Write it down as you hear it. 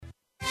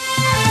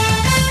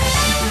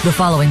The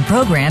following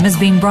program is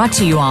being brought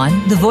to you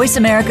on the Voice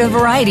America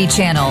Variety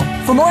Channel.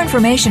 For more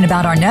information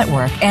about our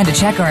network and to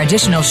check our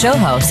additional show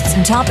hosts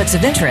and topics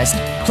of interest,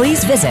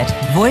 please visit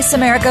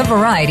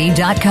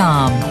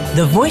voiceamericavariety.com.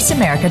 The Voice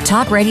America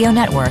Talk Radio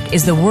Network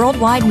is the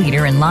worldwide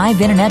leader in live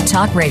Internet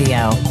talk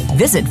radio.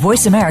 Visit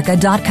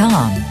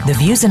voiceamerica.com. The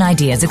views and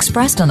ideas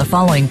expressed on the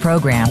following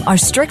program are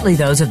strictly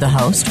those of the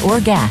host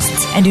or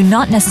guests and do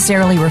not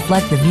necessarily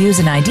reflect the views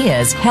and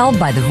ideas held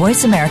by the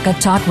Voice America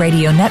Talk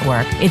Radio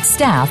Network, its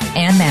staff,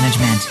 and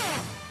management.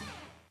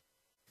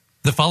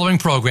 The following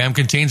program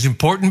contains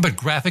important but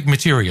graphic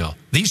material.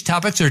 These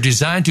topics are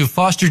designed to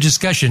foster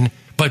discussion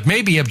but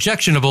may be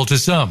objectionable to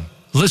some.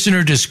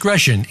 Listener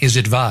discretion is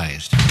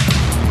advised.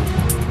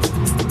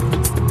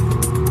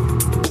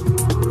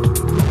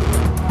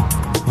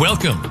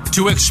 Welcome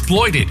to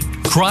Exploited: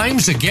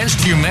 Crimes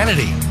Against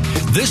Humanity.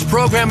 This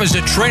program is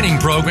a training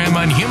program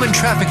on human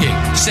trafficking,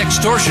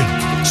 sextortion,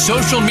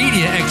 social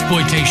media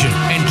exploitation,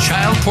 and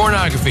child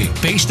pornography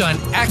based on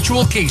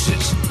actual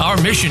cases.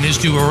 Our mission is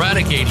to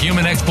eradicate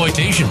human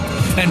exploitation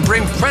and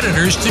bring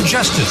predators to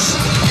justice.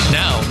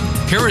 Now,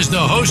 here is the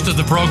host of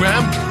the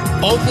program,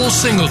 Opal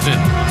Singleton.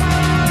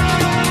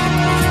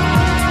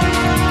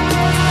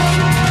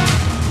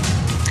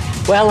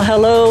 Well,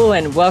 hello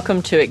and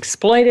welcome to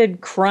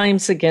Exploited: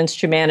 Crimes Against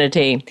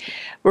Humanity.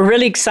 We're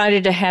really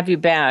excited to have you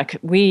back.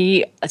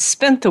 We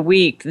spent the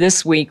week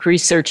this week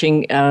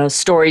researching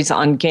stories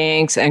on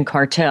gangs and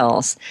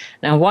cartels.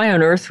 Now, why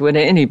on earth would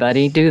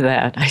anybody do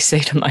that? I say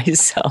to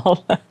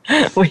myself,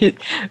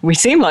 we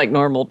seem like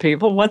normal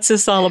people. What's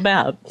this all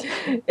about?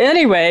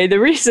 Anyway,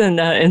 the reason,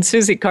 and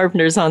Susie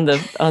Carpenter's on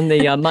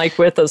the mic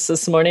with us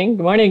this morning.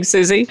 Good morning,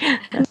 Susie.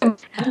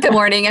 Good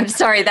morning. I'm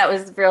sorry, that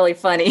was really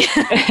funny.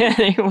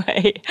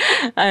 Anyway,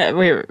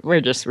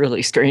 we're just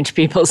really strange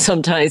people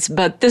sometimes,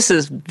 but this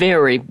is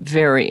very,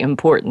 very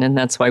important, and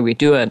that's why we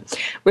do it.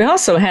 We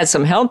also had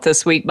some help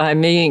this week by a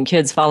Million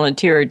Kids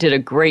volunteer who did a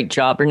great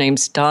job. Her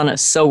name's Donna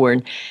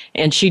Sowern,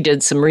 and she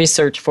did some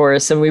research for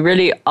us, and we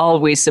really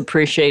always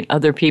appreciate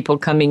other people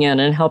coming in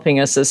and helping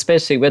us,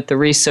 especially with the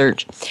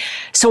research.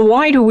 So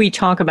why do we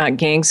talk about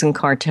gangs and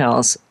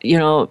cartels? You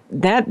know,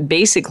 that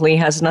basically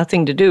has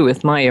nothing to do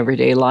with my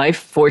everyday life.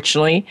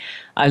 Fortunately,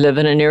 I live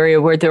in an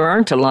area where there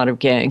aren't a lot of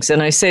gangs,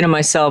 and I say to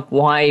myself,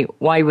 why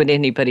would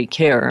anybody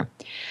care?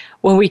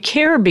 Well, we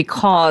care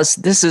because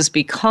this is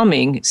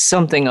becoming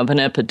something of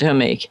an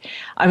epidemic.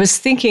 I was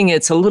thinking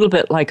it's a little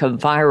bit like a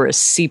virus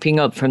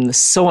seeping up from the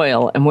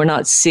soil, and we're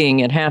not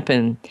seeing it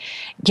happen.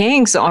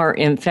 Gangs are,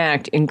 in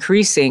fact,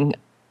 increasing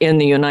in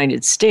the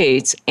United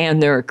States,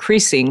 and they're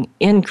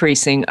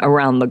increasing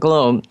around the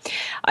globe.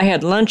 I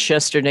had lunch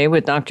yesterday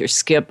with Dr.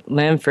 Skip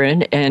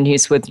Lanford, and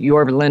he's with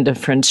Yorba Linda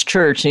Friends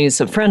Church, and he's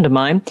a friend of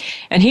mine.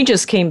 And he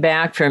just came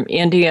back from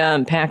India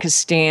and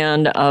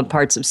Pakistan,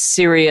 parts of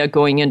Syria,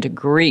 going into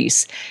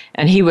Greece.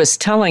 And he was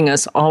telling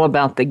us all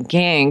about the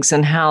gangs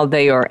and how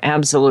they are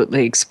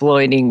absolutely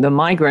exploiting the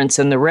migrants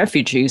and the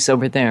refugees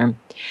over there.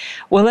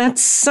 Well,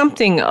 that's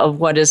something of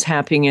what is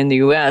happening in the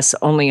U.S.,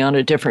 only on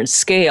a different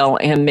scale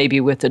and maybe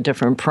with a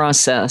different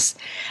process.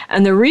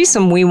 And the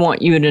reason we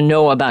want you to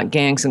know about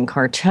gangs and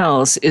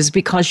cartels is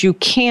because you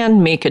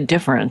can make a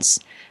difference,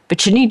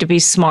 but you need to be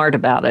smart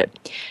about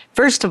it.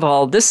 First of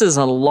all, this is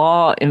a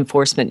law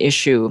enforcement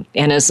issue.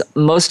 And as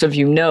most of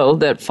you know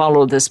that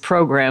follow this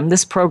program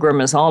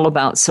is all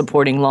about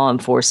supporting law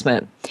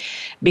enforcement.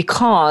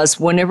 Because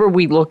whenever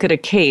we look at a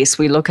case,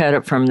 we look at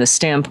it from the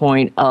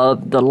standpoint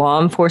of the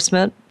law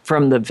enforcement,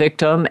 from the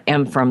victim,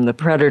 and from the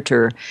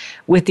predator,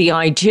 with the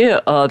idea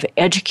of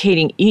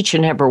educating each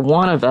and every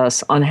one of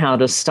us on how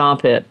to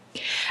stop it.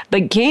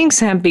 But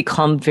gangs have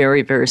become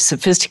very, very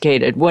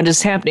sophisticated. What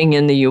is happening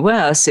in the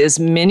U.S.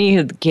 is many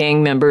of the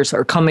gang members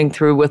are coming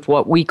through with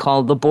what we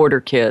call the border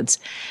kids.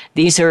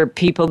 These are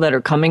people that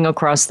are coming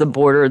across the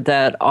border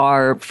that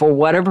are, for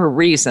whatever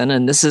reason,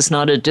 and this is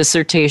not a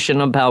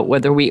dissertation about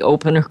whether we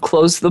open or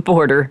close the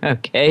border,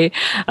 okay?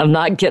 I'm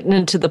not getting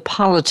into the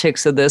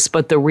politics of this,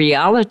 but the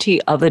reality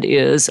of it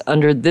is,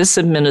 under this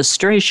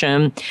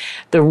administration,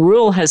 the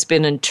rule has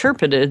been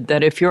interpreted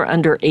that if you're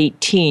under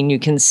 18, you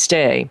can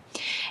stay.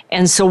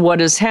 And so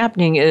what is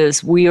happening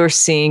is we are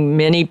seeing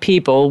many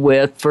people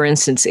with, for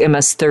instance,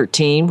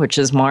 MS-13, which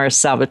is Mars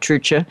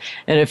Salvatrucha.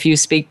 And if you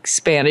speak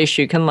Spanish,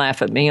 you can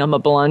laugh at me. I'm a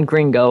blonde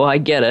gringo. I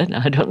get it.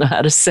 I don't know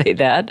how to say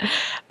that.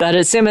 But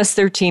it's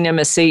MS-13,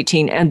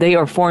 MS-18, and they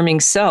are forming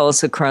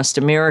cells across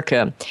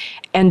America.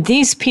 And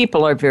these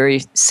people are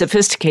very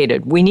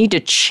sophisticated. We need to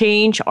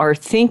change our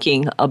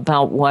thinking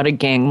about what a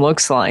gang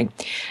looks like.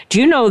 Do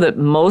you know that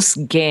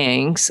most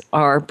gangs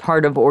are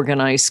part of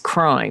organized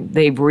crime?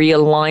 They've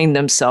realigned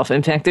themselves.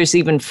 In fact, there's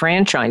even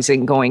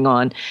franchising going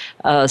on.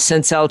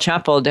 Since El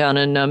Chapo down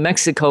in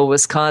Mexico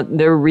was caught,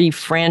 they're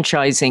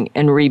refranchising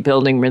and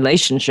rebuilding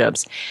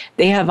relationships.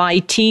 They have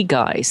IT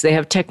guys. They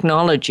have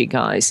technology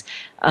guys.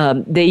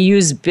 They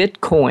use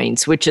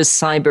bitcoins, which is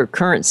cyber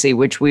currency,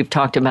 which we've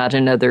talked about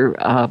in other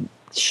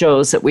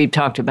shows that we've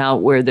talked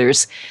about where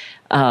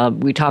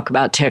we talk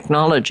about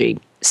technology.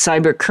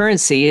 Cyber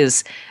currency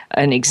is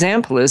an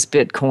example is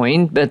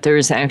Bitcoin, but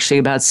there's actually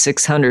about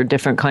 600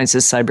 different kinds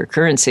of cyber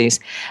currencies.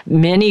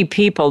 Many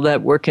people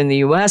that work in the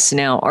U.S.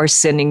 now are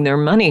sending their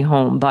money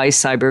home by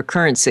cyber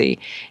currency.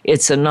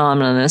 It's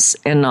anonymous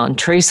and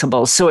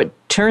non-traceable, so it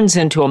turns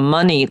into a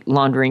money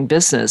laundering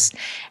business.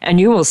 And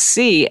you will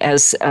see,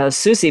 as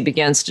Susie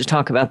begins to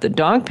talk about the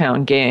Dog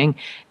Pound Gang,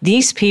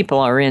 these people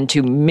are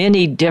into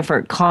many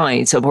different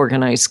kinds of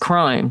organized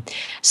crime.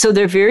 So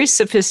they're very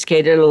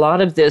sophisticated. A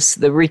lot of this,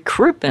 the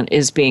recruitment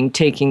is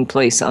taking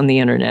place on the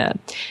internet.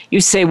 You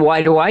say,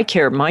 why do I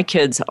care? My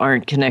kids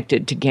aren't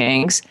connected to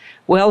gangs.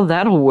 Well,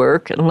 that'll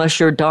work unless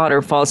your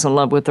daughter falls in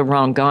love with the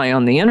wrong guy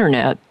on the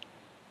internet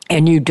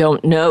and you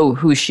don't know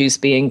who she's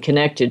being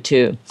connected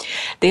to.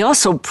 They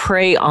also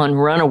prey on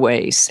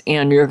runaways,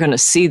 and you're going to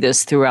see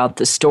this throughout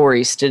the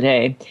stories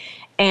today.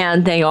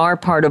 And they are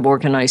part of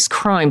organized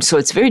crime, so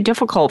it's very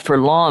difficult for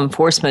law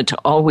enforcement to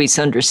always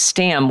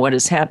understand what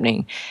is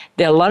happening.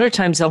 A lot of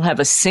times they'll have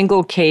a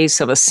single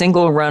case of a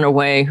single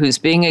runaway who's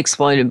being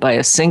exploited by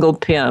a single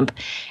pimp,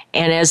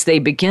 and as they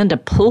begin to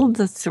pull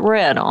the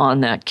thread on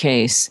that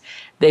case,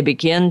 they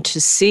begin to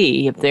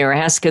see, if they're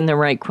asking the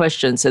right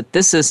questions, that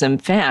this is, in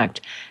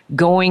fact,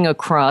 going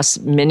across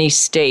many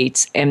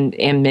states and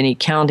many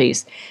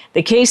counties.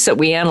 The case that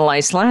we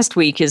analyzed last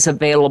week is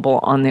available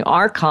on the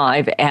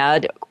archive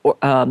at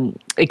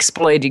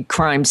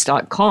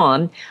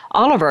exploitedcrimes.com.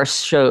 All of our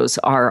shows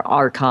are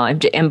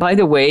archived. And by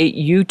the way,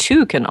 you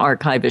too can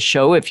archive a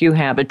show. If you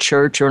have a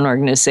church or an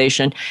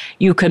organization,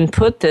 you can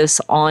put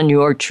this on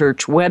your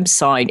church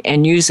website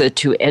and use it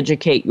to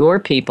educate your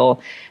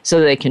people so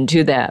they can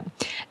do that.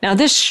 Now,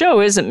 this show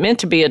isn't meant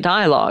to be a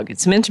dialogue. It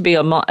isn't meant to be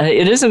a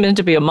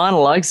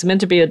monologue. It's meant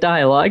to be a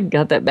dialogue.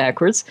 Got that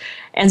backwards.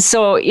 And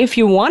so if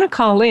you want to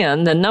call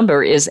in, the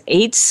number is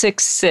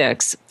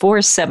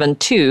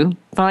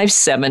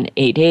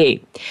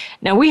 866-472-5788.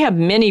 Now, we have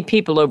many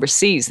people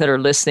overseas that are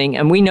listening,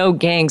 and we know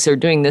gangs are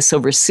doing this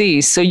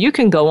overseas. So you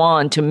can go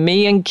on to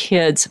Million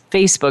Kids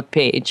Facebook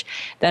page.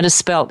 That is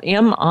spelled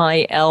Million.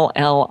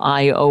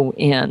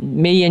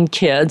 Million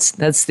Kids.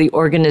 That's the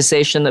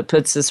organization that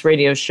puts this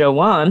radio show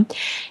on.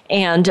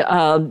 And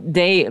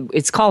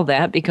it's called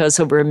that because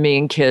over 1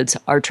 million kids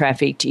are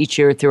trafficked each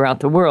year throughout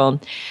the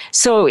world.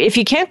 So if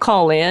you can't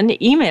call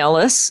in, email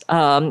us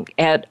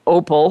at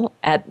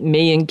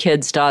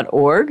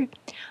opal@millionkids.org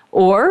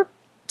or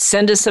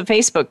send us a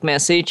Facebook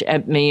message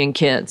at Million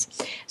Kids.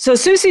 So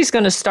Susie's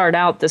going to start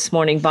out this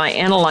morning by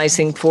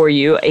analyzing for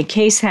you a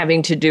case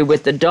having to do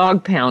with the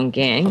Dog Pound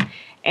Gang,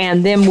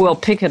 and then we'll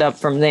pick it up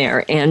from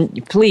there.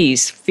 And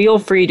please feel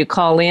free to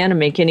call in and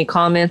make any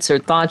comments or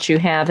thoughts you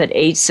have at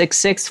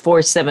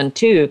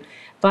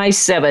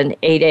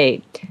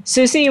 866-472-5788.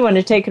 Susie, you want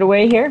to take it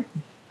away here?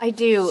 I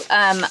do.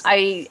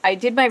 I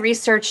did my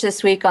research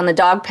this week on the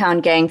Dog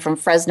Pound Gang from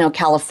Fresno,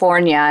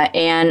 California,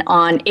 and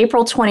on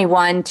April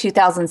 21,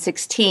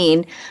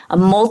 2016, a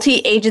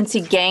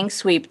multi-agency gang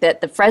sweep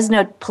that the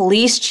Fresno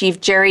Police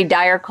Chief Jerry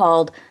Dyer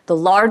called the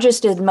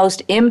largest and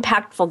most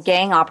impactful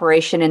gang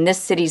operation in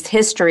this city's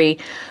history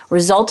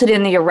resulted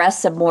in the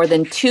arrests of more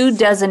than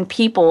 24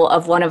 people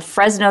of one of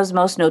Fresno's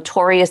most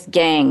notorious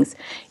gangs.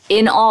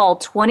 In all,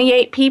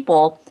 28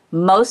 people,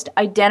 most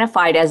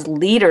identified as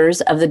leaders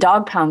of the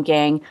Dog Pound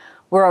Gang,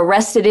 were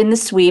arrested in the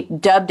sweep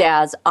dubbed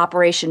as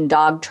Operation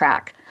Dog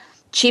Track.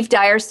 Chief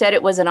Dyer said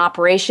it was an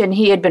operation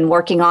he had been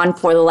working on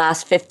for the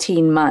last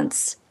 15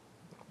 months.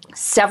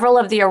 Several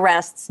of the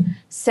arrests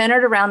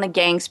centered around the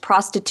gang's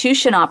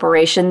prostitution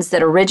operations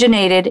that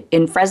originated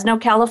in Fresno,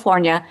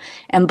 California,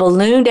 and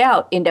ballooned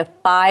out into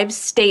 5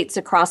 states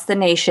across the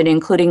nation,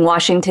 including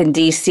Washington,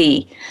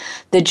 D.C.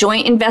 The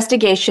joint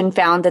investigation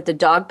found that the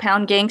Dog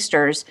Pound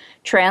gangsters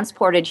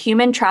transported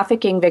human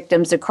trafficking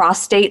victims across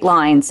state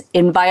lines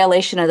in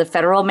violation of the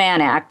Federal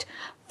Mann Act,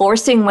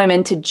 forcing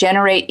women to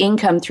generate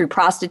income through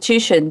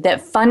prostitution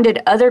that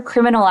funded other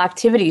criminal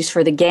activities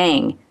for the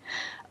gang.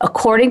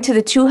 According to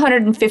the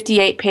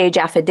 258-page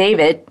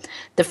affidavit,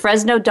 the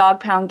Fresno Dog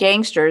Pound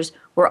gangsters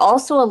were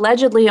also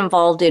allegedly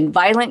involved in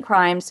violent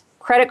crimes,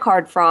 credit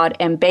card fraud,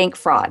 and bank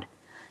fraud.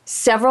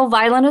 Several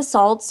violent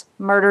assaults,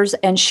 murders,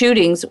 and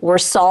shootings were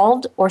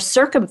solved or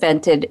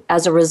circumvented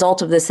as a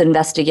result of this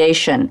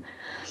investigation.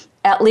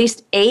 At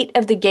least 8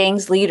 of the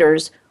gang's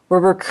leaders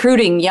were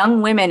recruiting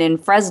young women in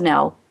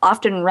Fresno,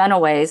 often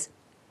runaways,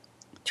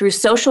 through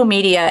social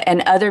media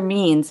and other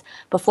means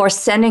before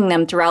sending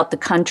them throughout the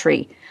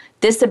country.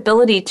 This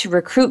ability to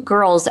recruit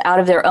girls out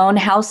of their own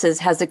houses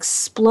has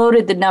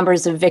exploded the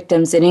numbers of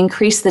victims and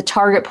increased the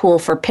target pool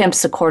for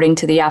pimps, according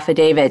to the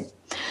affidavit.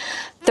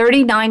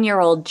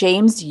 39-year-old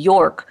James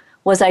York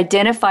was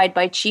identified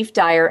by Chief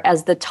Dyer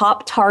as the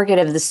top target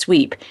of the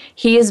sweep.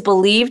 He is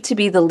believed to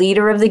be the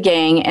leader of the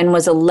gang and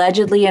was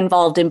allegedly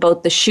involved in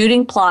both the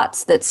shooting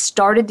plots that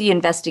started the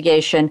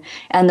investigation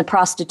and the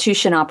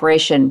prostitution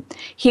operation.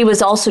 He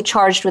was also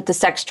charged with the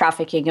sex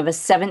trafficking of a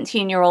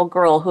 17-year-old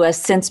girl who has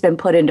since been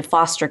put into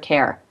foster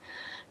care.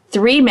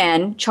 3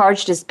 men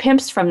charged as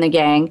pimps from the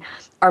gang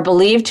are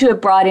believed to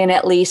have brought in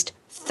at least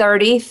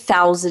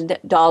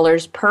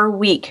 $30,000 per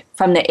week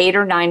from the 8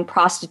 or 9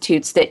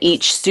 prostitutes that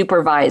each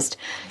supervised.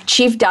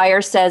 Chief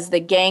Dyer says the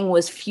gang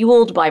was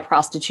fueled by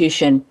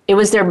prostitution. It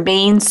was their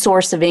main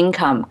source of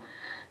income.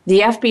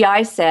 The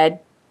FBI said,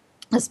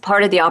 as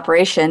part of the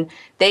operation,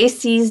 they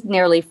seized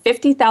nearly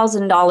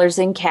 $50,000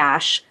 in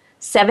cash,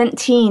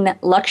 17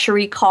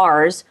 luxury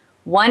cars,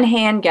 1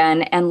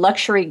 handgun, and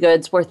luxury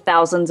goods worth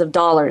thousands of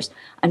dollars.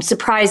 I'm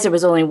surprised there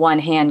was only 1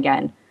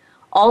 handgun.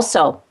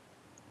 Also,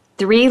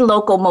 3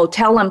 local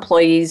motel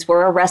employees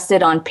were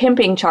arrested on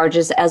pimping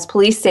charges as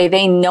police say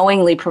they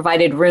knowingly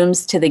provided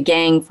rooms to the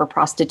gang for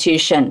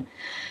prostitution.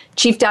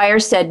 Chief Dyer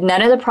said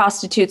none of the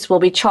prostitutes will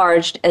be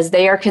charged as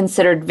they are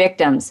considered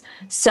victims.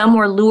 Some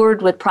were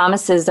lured with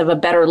promises of a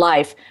better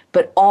life,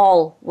 but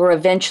all were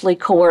eventually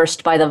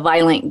coerced by the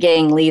violent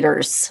gang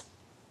leaders.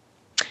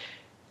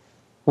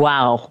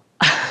 Wow.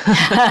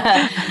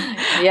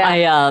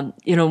 Yeah.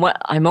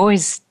 I'm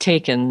always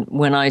taken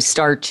when I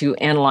start to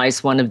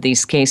analyze one of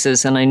these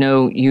cases, and I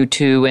know you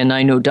too, and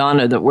I know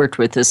Donna that worked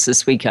with us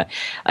this week.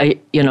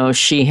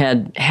 She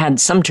had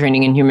some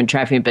training in human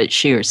trafficking, but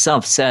she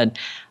herself said,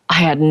 I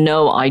had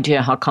no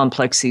idea how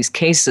complex these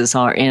cases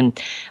are. And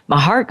my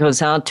heart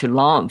goes out to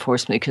law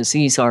enforcement because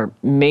these are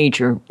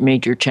major,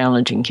 major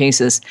challenging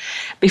cases.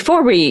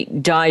 Before we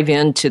dive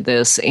into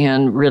this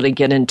and really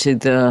get into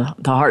the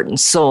heart and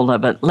soul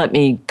of it, let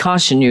me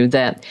caution you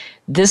that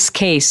this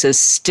case is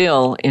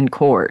still in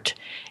court.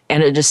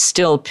 And it is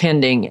still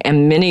pending,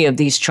 and many of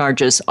these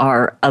charges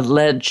are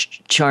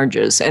alleged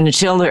charges. And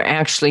until they're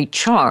actually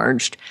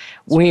charged,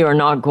 we are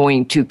not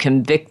going to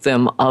convict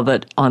them of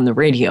it on the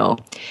radio.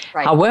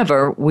 Right.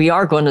 However, we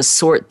are going to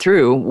sort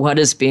through what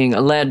is being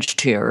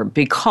alleged here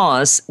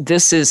because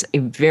this is a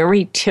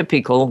very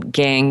typical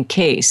gang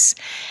case,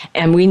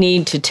 and we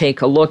need to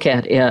take a look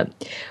at it.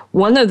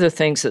 One of the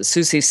things that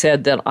Susie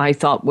said that I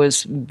thought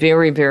was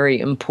very, very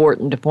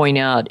important to point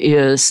out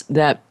is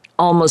that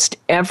almost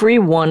every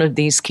one of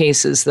these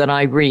cases that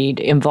I read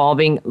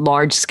involving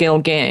large-scale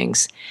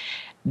gangs,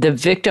 the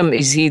victim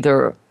is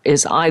either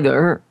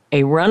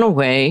a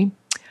runaway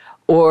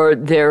or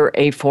they're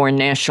a foreign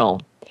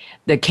national.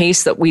 The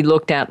case that we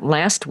looked at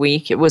last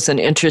week, it was an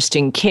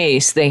interesting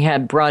case. They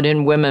had brought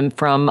in women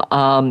from,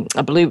 I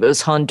believe it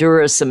was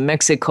Honduras and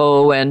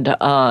Mexico and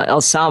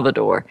El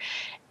Salvador.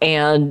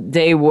 And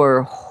they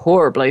were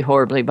horribly,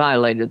 horribly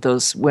violated.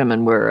 Those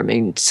women were,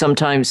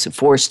 sometimes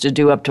forced to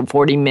do up to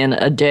 40 men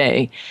a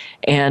day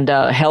and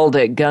held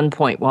at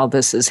gunpoint while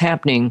this is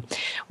happening.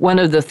 One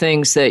of the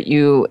things that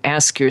you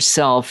ask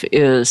yourself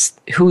is,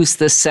 who's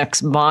the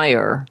sex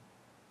buyer?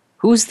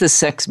 Who's the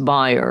sex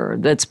buyer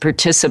that's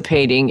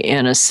participating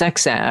in a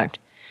sex act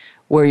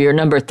where you're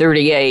number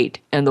 38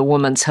 and the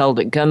woman's held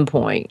at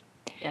gunpoint?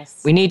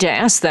 Yes. We need to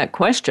ask that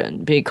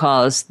question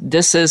because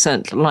this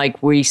isn't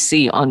like we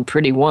see on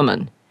Pretty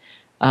Woman,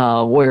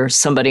 where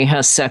somebody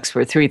has sex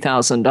for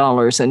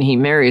 $3,000 and he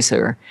marries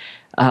her.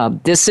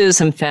 This is,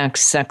 in fact,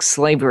 sex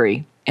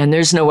slavery, and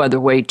there's no other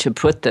way to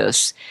put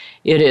this.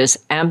 It is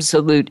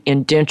absolute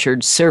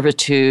indentured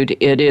servitude.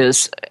 It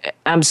is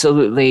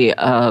absolutely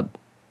a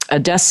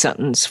death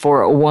sentence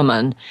for a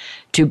woman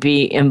to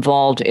be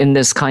involved in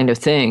this kind of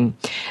thing.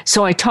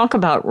 So I talk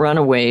about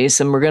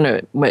runaways, and we're going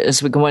to,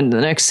 as we go into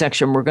the next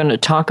section, we're going to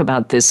talk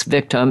about this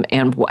victim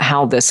and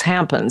how this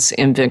happens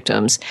in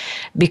victims,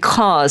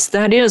 because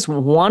that is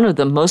one of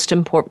the most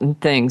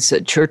important things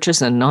that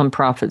churches and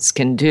nonprofits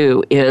can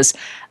do is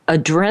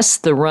address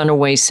the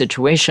runaway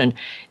situation.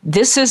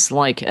 This is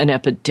like an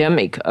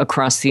epidemic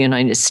across the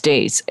United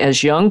States.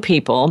 As young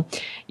people,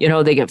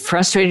 they get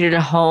frustrated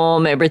at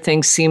home,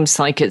 everything seems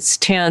like it's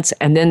tense,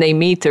 and then they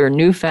meet their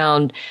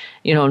newfound,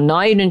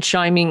 knight in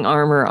shining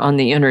armor on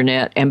the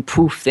internet, and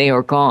poof, they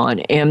are gone.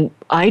 And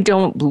I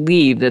don't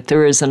believe that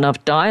there is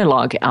enough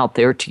dialogue out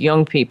there to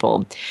young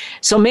people.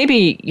 So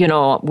maybe,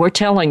 we're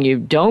telling you,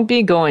 don't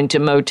be going to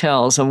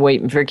motels and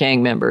waiting for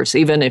gang members.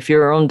 Even if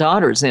your own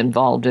daughter's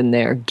involved in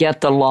there,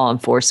 get the law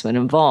enforcement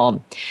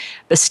involved.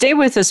 But stay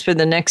with us for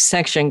the next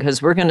section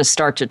because we're going to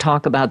start to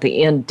talk about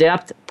the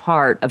in-depth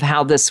part of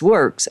how this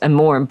works and,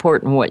 more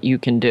important, what you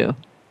can do.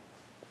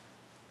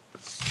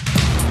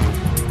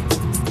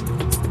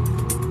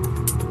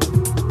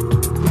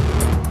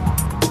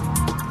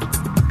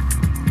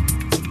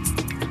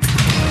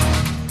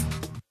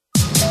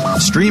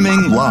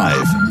 Streaming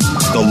live,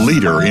 the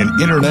leader in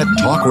Internet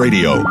Talk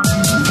Radio,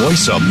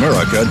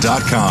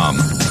 VoiceAmerica.com.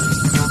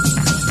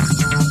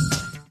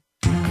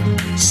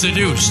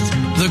 Seduced,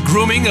 The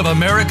Grooming of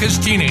America's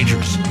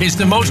Teenagers is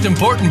the most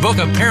important book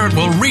a parent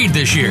will read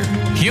this year.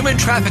 Human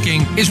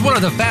trafficking is one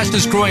of the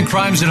fastest growing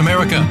crimes in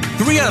America.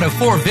 3 out of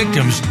 4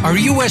 victims are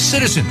U.S.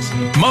 citizens.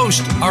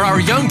 Most are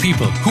our young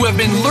people who have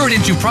been lured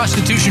into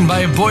prostitution by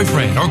a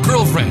boyfriend or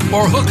girlfriend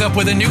or hook up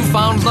with a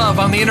newfound love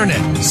on the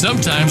internet.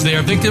 Sometimes they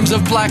are victims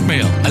of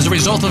blackmail as a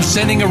result of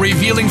sending a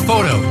revealing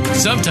photo.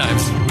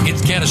 Sometimes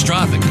it's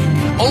catastrophic.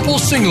 Opal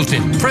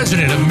Singleton,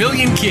 president of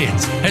Million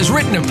Kids, has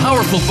written a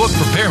powerful book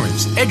for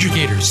parents,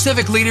 educators,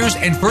 civic leaders,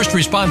 and first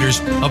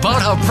responders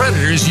about how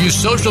predators use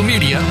social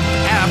media,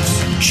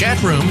 apps,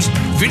 chat rooms,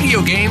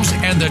 video games,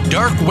 and the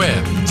dark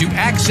web to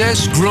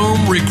access,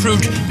 groom,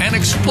 recruit, and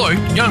exploit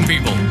young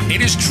people.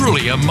 It is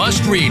truly a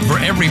must-read for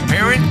every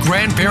parent,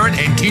 grandparent,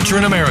 and teacher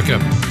in America.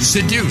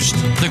 Seduced,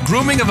 The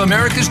Grooming of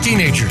America's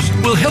Teenagers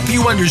will help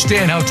you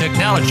understand how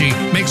technology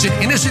makes an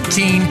innocent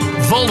teen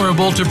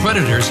vulnerable to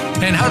predators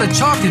and how to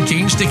talk to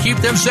teens to keep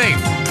them safe.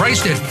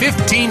 Priced at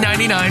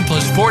 $15.99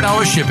 plus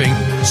 $4 shipping,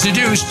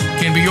 Seduced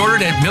can be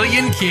ordered at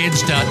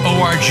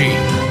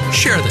millionkids.org.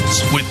 Share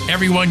this with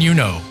everyone you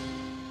know.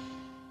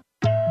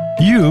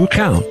 You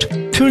count.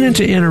 Tune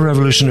into Inner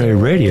Revolutionary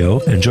Radio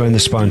and join the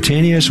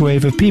spontaneous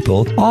wave of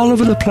people all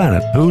over the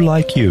planet who,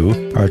 like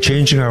you, are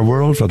changing our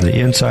world from the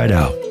inside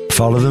out.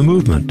 Follow the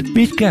movement.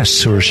 Meet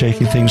guests who are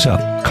shaking things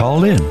up.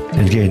 Call in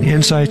and gain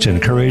insights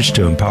and courage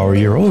to empower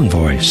your own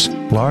voice.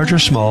 Large or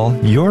small,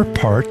 your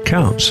part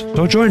counts.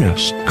 So join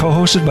us.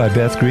 Co-hosted by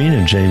Beth Green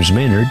and James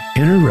Maynard,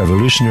 Inner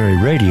Revolutionary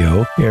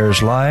Radio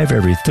airs live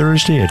every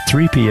Thursday at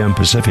 3 p.m.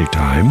 Pacific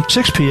Time,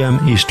 6 p.m.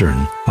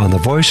 Eastern on the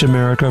Voice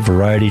America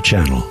Variety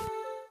Channel.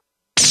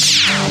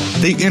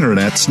 The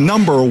Internet's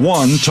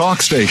 #1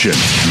 talk station.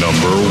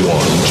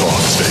 #1 talk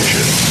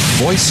station.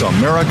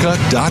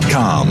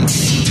 VoiceAmerica.com.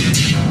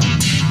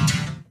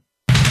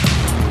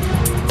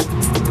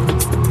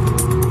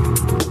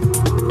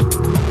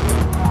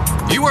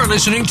 You are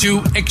listening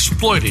to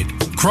Exploited,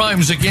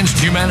 Crimes Against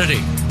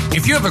Humanity.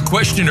 If you have a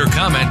question or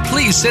comment,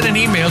 please send an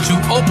email to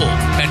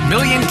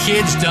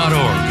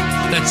opal@millionkids.org.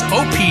 That's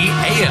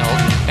OPAL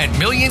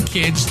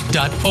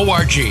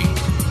 @millionkids.org.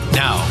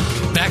 Now,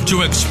 back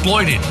to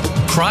Exploited,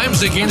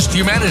 Crimes Against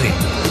Humanity.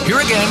 Here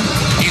again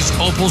is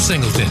Opal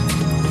Singleton.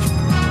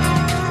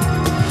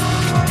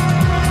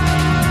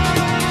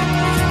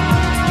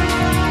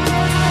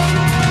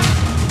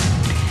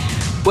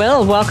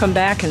 Well, welcome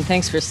back, and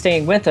thanks for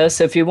staying with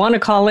us. If you want to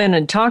call in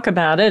and talk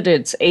about it,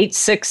 it's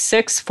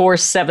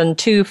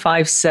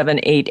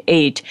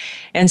 866-472-5788.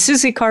 And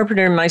Susie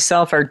Carpenter and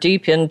myself are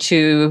deep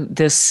into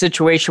this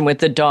situation with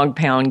the Dog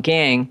Pound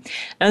Gang.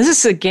 Now, this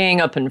is a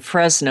gang up in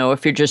Fresno,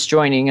 if you're just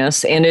joining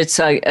us, and it's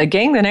a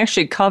gang that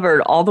actually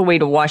covered all the way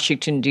to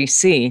Washington,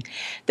 D.C.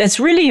 That's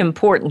really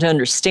important to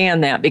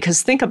understand that,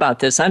 because think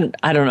about this. I don't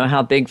know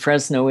how big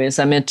Fresno is.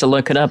 I meant to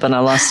look it up, and I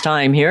lost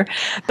time here.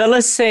 But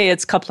let's say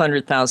it's a couple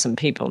 100,000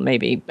 people.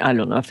 Maybe, I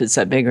don't know if it's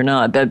that big or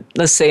not, but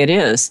let's say it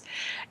is.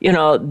 You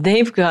know,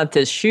 they've got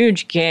this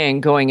huge gang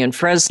going in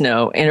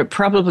Fresno, and it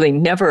probably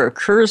never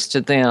occurs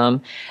to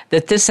them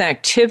that this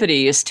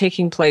activity is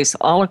taking place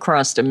all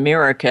across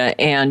America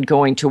and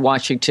going to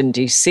Washington,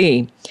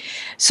 D.C.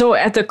 So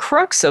at the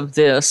crux of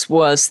this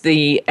was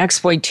the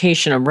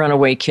exploitation of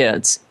runaway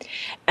kids.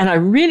 And I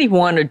really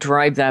want to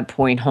drive that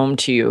point home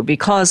to you,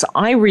 because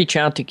I reach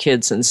out to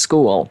kids in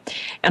school,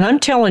 and I'm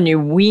telling you,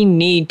 we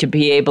need to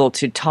be able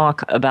to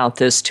talk about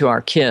this to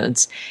our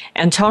kids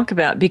and talk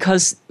about,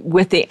 because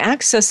with the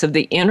access of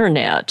the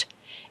internet,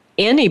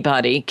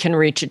 anybody can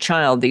reach a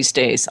child these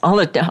days.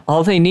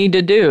 All they need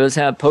to do is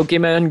have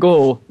Pokemon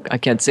Go. I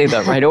can't say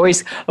that right.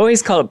 Always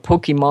call it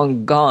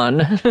Pokemon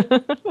Gone.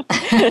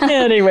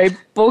 Anyway,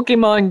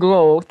 Pokemon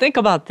Go. Think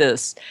about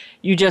this.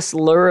 You just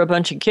lure a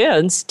bunch of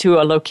kids to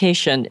a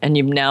location, and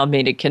you've now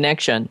made a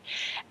connection.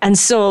 And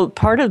so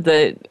part of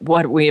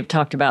what we have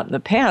talked about in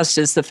the past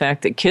is the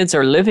fact that kids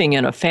are living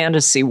in a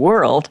fantasy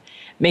world,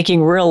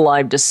 making real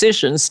live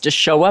decisions to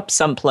show up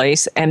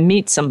someplace and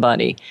meet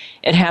somebody.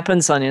 It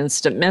happens on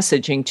instant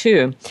messaging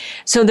too.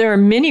 So there are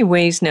many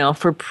ways now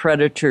for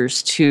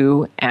predators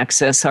to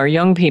access our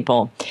young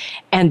people.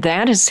 And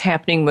that is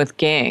happening with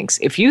gangs.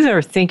 If you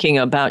are thinking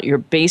about your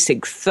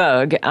basic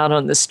thug out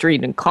on the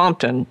street in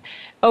Compton,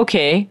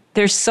 okay,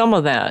 there's some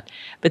of that.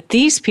 But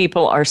these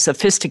people are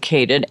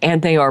sophisticated,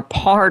 and they are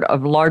part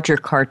of larger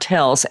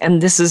cartels,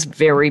 and this is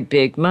very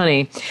big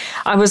money.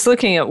 I was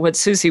looking at what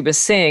Susie was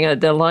saying.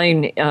 The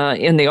line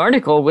in the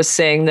article was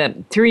saying that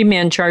 3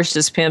 men charged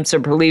as pimps are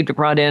believed to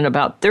brought in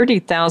about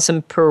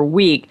 $30,000 per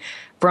week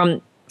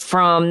from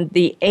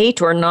the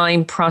 8 or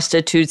 9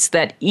 prostitutes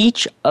that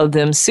each of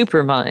them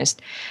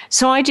supervised.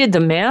 So I did the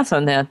math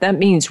on that. That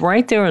means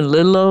right there in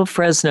little old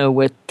Fresno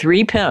with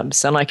 3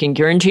 pimps, and I can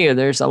guarantee you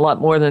there's a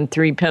lot more than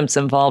 3 pimps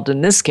involved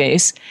in this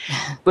case.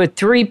 With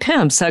 3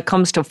 pimps, that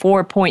comes to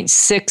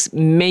 $4.6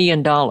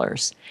 million.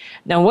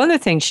 Now, one of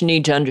the things you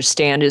need to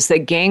understand is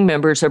that gang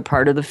members are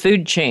part of the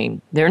food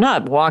chain. They're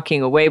not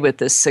walking away with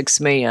this $6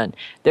 million.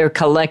 They're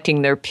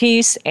collecting their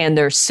piece, and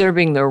they're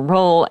serving their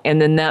role,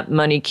 and then that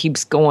money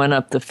keeps going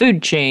up the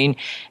food chain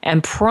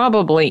and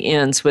probably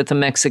ends with the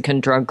Mexican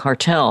drug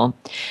cartel.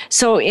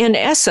 So in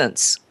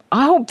essence,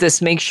 I hope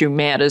this makes you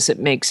mad as it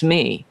makes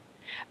me,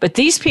 but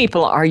these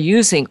people are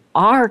using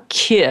our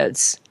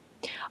kids,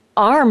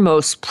 our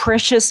most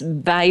precious,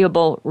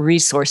 valuable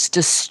resource,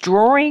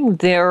 destroying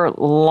their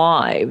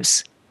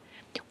lives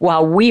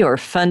while we are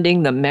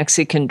funding the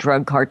Mexican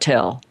drug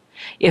cartel.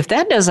 If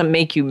that doesn't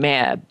make you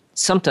mad,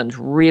 something's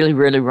really,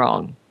 really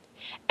wrong.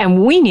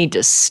 And we need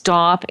to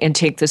stop and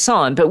take this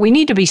on. But we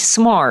need to be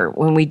smart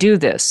when we do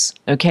this,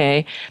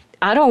 okay?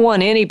 I don't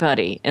want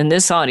anybody in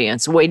this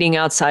audience waiting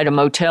outside a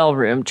motel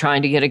room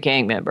trying to get a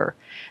gang member.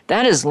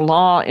 That is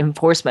law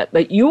enforcement.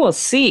 But you will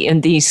see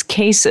in these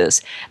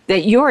cases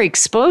that you're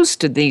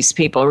exposed to these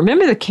people.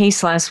 Remember the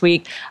case last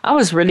week? I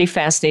was really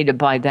fascinated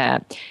by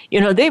that.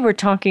 They were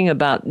talking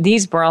about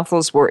these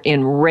brothels were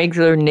in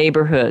regular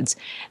neighborhoods.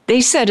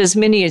 They said as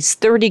many as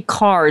 30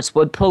 cars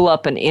would pull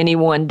up in any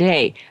one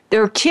day.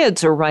 Their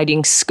kids are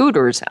riding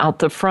scooters out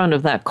the front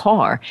of that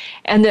car,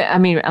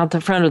 out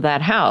the front of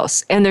that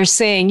house. And they're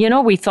saying,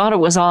 we thought it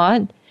was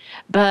odd,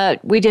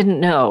 but we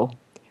didn't know.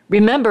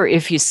 Remember,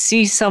 if you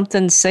see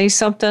something, say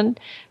something,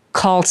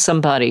 call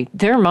somebody.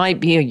 There might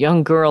be a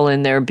young girl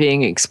in there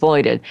being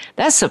exploited.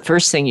 That's the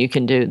first thing you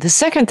can do. The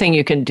second thing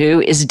you can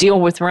do is deal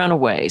with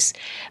runaways,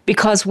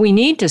 because we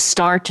need to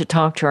start to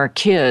talk to our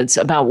kids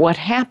about what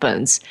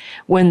happens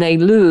when they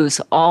lose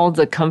all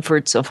the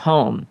comforts of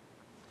home.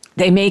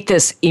 They make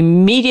this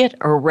immediate,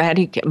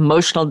 erratic,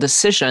 emotional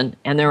decision,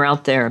 and they're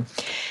out there.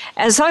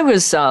 As I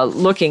was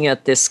looking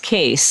at this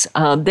case,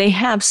 they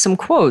have some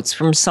quotes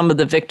from some of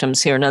the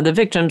victims here. Now, the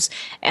victims,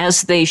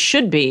 as they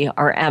should be,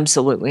 are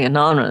absolutely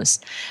anonymous.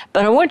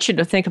 But I want you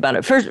to think about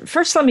it.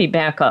 First, let me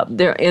back up.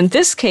 In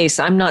this case,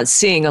 I'm not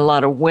seeing a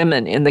lot of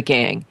women in the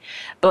gang.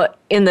 But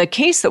in the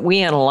case that we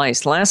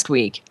analyzed last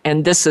week,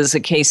 and this is a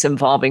case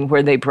involving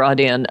where they brought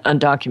in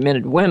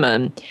undocumented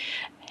women,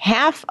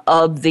 half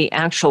of the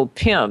actual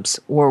pimps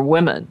were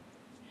women.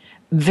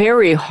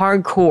 Very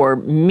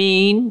hardcore,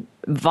 mean,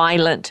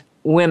 violent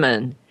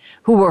women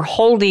who were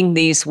holding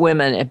these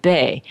women at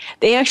bay.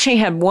 They actually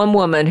had one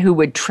woman who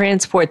would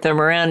transport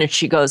them around, and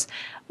she goes,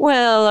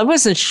 well, I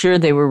wasn't sure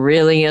they were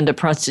really into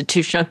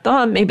prostitution. I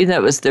thought maybe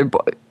that was their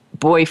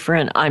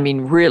boyfriend. I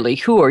mean, really,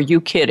 who are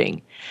you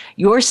kidding?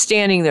 You're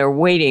standing there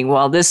waiting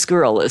while this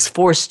girl is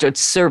forced to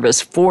service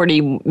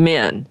 40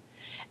 men.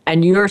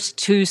 And you're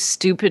too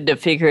stupid to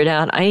figure it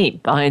out. I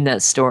ain't buying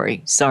that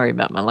story. Sorry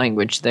about my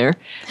language there.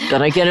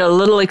 But I get a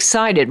little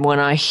excited when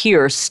I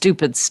hear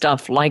stupid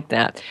stuff like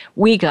that.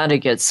 We got to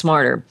get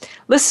smarter.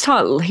 Let's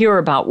hear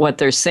about what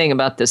they're saying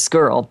about this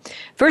girl.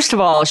 First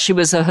of all, she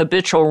was a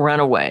habitual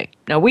runaway.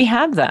 Now, we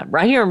have that.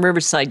 Right here in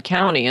Riverside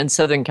County in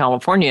Southern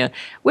California,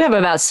 we have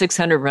about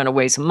 600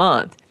 runaways a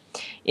month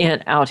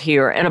out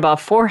here, and about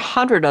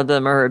 400 of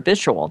them are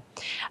habitual.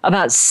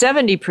 About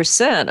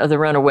 70% of the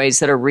runaways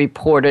that are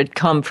reported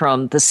come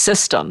from the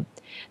system.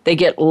 They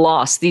get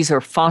lost. These are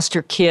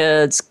foster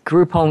kids,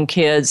 group home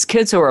kids,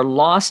 kids who are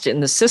lost in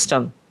the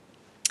system.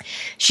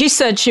 She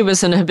said she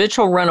was an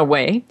habitual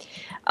runaway.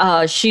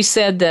 She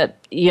said that,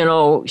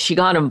 she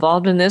got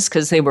involved in this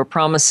because they were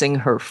promising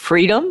her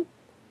freedom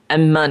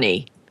and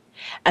money.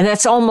 And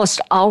that's almost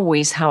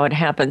always how it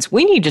happens.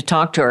 We need to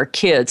talk to our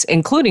kids,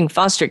 including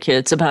foster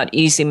kids, about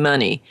easy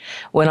money.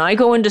 When I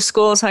go into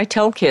schools, I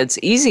tell kids,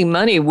 easy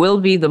money will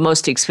be the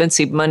most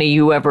expensive money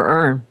you ever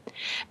earn,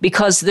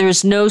 because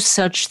there's no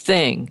such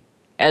thing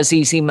as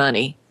easy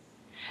money.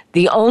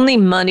 The only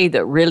money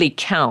that really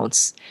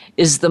counts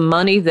is the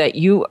money that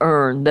you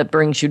earn that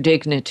brings you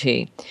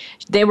dignity.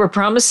 They were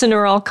promising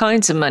her all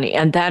kinds of money,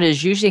 and that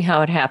is usually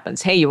how it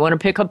happens. Hey, you want to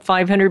pick up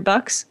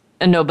 $500?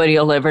 And nobody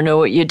will ever know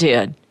what you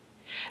did.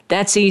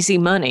 That's easy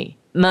money.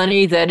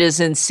 Money that is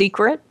in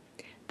secret,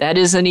 that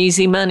isn't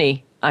easy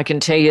money. I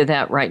can tell you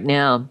that right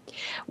now.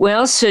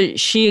 Well, so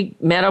she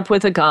met up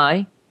with a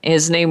guy.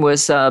 His name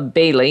was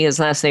Bailey. His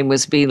last name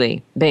was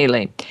Bailey.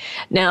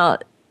 Now,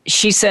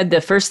 she said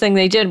the first thing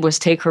they did was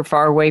take her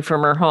far away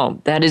from her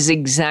home. That is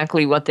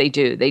exactly what they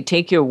do. They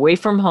take you away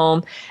from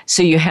home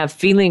so you have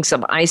feelings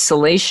of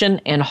isolation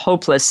and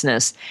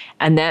hopelessness,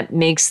 and that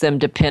makes them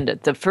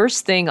dependent. The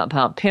first thing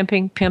about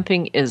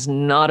pimping is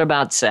not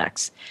about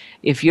sex.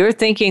 If you're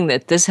thinking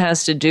that this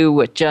has to do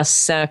with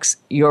just sex,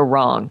 you're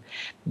wrong.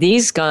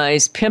 These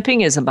guys,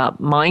 pimping is about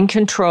mind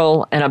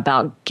control and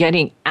about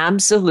getting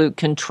absolute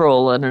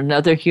control on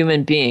another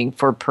human being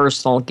for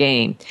personal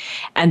gain.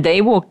 And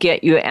they will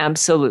get you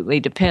absolutely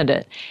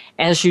dependent.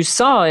 As you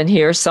saw in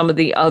here, some of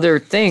the other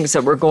things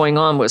that were going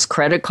on was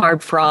credit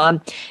card fraud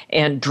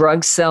and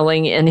drug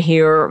selling in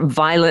here,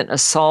 violent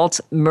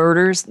assaults,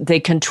 murders. They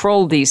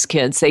control these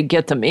kids. They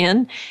get them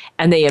in,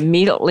 and they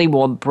immediately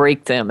will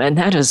break them. And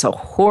that is a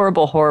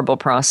horrible, horrible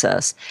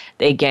process.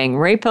 They gang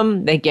rape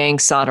them. They gang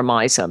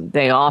sodomize them.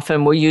 They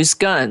often will use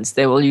guns.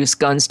 They will use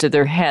guns to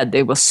their head.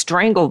 They will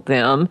strangle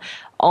them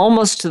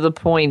almost to the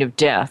point of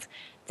death.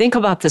 Think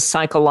about the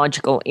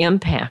psychological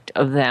impact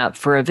of that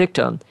for a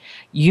victim.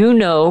 You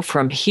know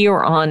from here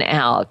on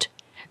out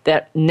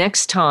that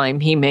next time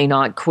he may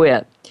not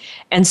quit.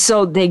 And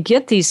so they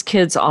get these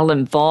kids all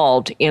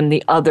involved in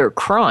the other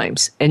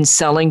crimes and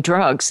selling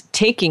drugs,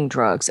 taking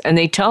drugs. And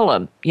they tell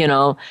them,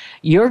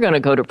 you're going to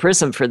go to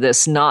prison for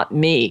this, not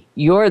me.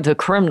 You're the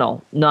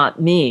criminal,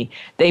 not me.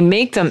 They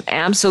make them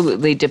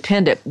absolutely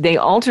dependent. They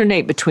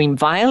alternate between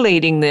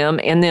violating them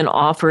and then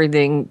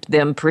offering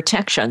them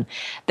protection.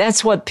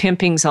 That's what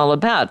pimping's all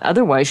about.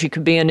 Otherwise, you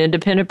could be an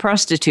independent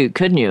prostitute,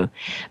 couldn't you?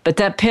 But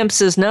that pimp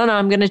says, no,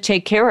 I'm going to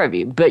take care of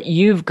you. But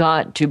you've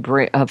got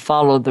to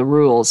follow the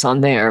rules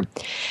on there.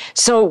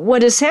 So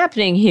what is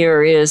happening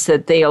here is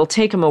that they'll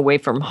take them away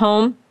from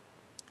home.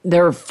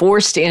 They're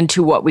forced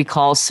into what we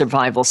call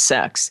survival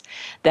sex.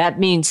 That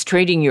means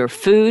trading your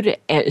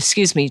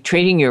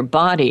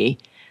body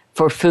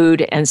for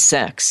food and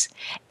sex.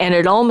 And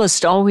it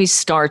almost always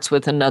starts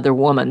with another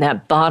woman,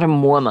 that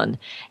bottom woman.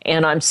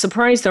 And I'm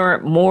surprised there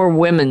aren't more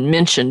women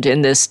mentioned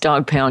in this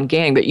dog pound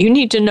gang, but you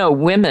need to know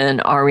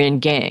women are in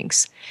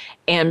gangs.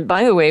 And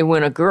by the way,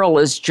 when a girl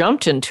is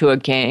jumped into a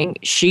gang,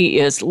 she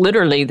is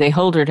literally, they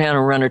hold her down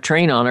and run a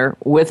train on her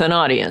with an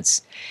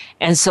audience.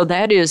 And so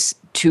that is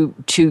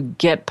to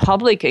get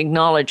public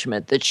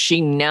acknowledgement that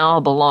she now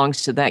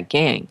belongs to that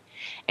gang.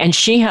 And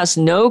she has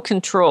no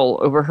control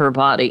over her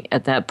body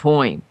at that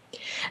point.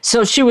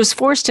 So she was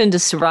forced into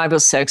survival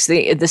sex.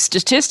 The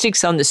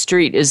statistics on the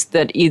street is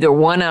that either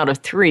 1 out of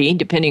 3,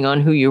 depending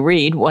on who you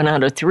read, 1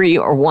 out of 3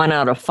 or 1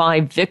 out of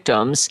 5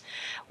 victims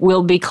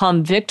will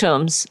become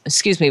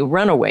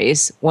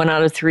runaways. 1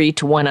 out of 3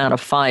 to 1 out of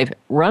 5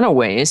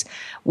 runaways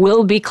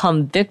will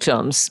become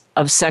victims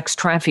of sex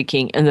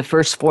trafficking in the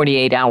first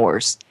 48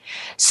 hours.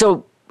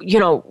 So,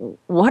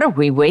 what are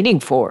we waiting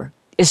for?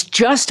 It's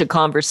just a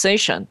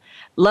conversation.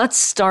 Let's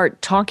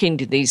start talking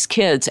to these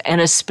kids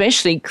and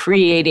especially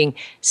creating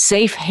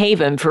safe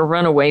haven for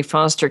runaway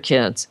foster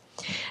kids.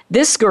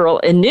 This girl,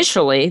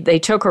 initially, they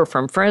took her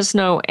from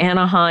Fresno,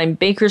 Anaheim,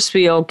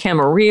 Bakersfield,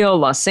 Camarillo,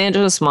 Los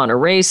Angeles,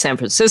 Monterey, San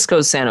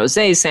Francisco, San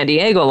Jose, San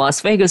Diego,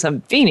 Las Vegas,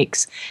 and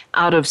Phoenix,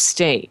 out of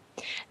state.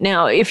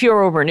 Now, if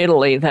you're over in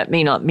Italy, that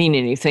may not mean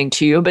anything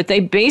to you, but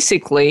they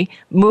basically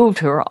moved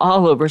her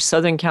all over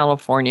Southern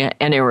California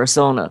and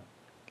Arizona.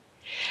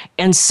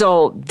 And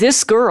so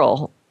this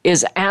girl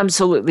is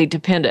absolutely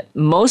dependent.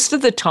 Most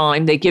of the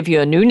time, they give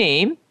you a new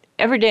name.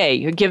 Every day,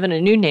 you're given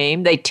a new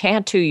name. They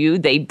tattoo you.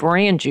 They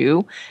brand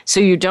you so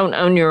you don't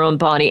own your own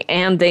body,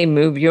 and they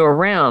move you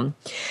around.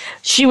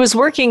 She was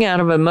working out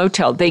of a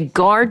motel. They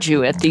guard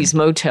you at these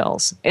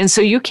motels, and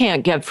so you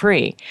can't get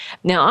free.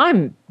 Now,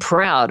 I'm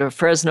proud of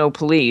Fresno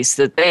police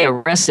that they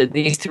arrested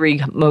these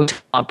 3 motel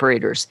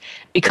operators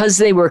because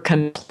they were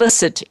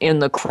complicit in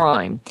the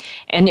crime.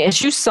 And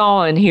as you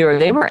saw in here,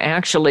 they were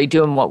actually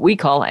doing what we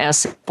call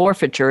asset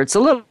forfeiture. It's a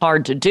little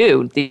hard to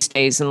do these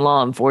days in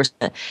law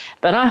enforcement,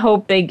 but I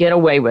hope they get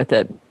away with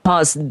it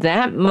because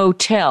that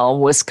motel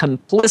was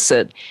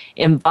complicit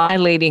in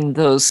violating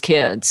those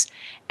kids.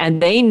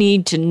 And they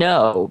need to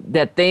know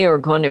that they are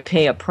going to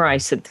pay a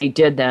price if they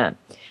did that.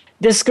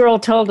 This girl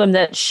told them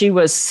that she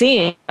was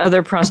seeing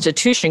other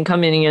prostitution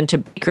coming into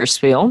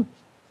Bakersfield,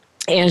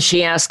 and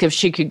she asked if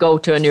she could go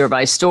to a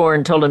nearby store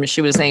and told them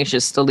she was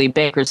anxious to leave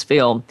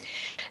Bakersfield.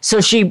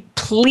 So she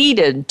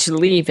pleaded to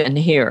leave in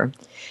here.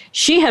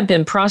 She had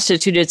been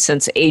prostituted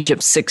since the age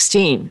of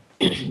 16.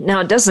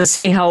 Now, it doesn't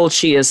say how old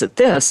she is at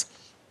this,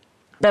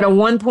 but at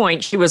one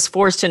point she was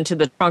forced into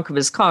the trunk of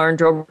his car and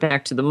drove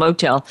back to the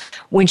motel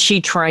when she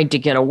tried to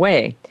get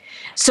away.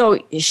 So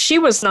she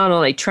was not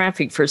only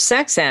trafficked for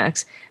sex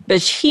acts, but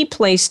he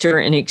placed her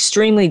in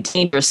extremely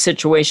dangerous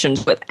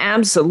situations with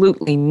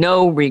absolutely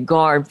no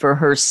regard for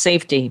her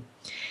safety.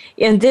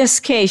 In this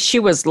case, she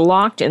was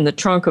locked in the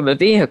trunk of a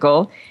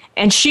vehicle,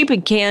 and she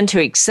began to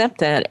accept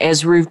that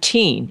as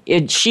routine.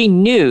 She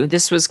knew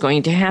this was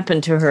going to happen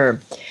to her.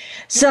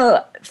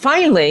 So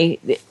finally,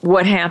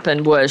 what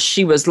happened was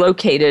she was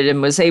located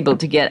and was able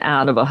to get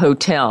out of a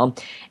hotel,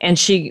 and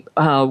she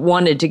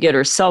wanted to get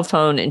her cell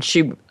phone, and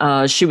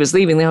she was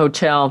leaving the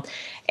hotel,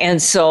 and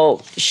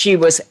so she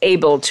was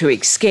able to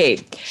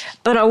escape.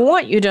 But I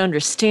want you to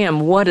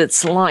understand what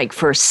it's like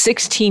for a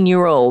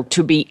 16-year-old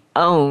to be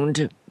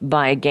owned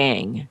by a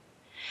gang.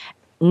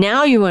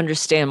 Now you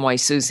understand why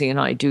Susie and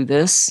I do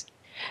this,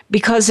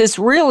 because it's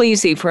real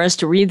easy for us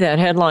to read that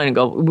headline and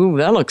go, ooh,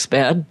 that looks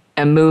bad,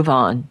 and move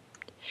on.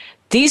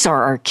 These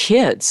are our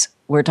kids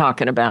we're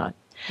talking about.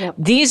 Yep.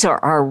 These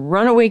are our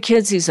runaway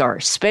kids. These are our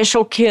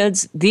special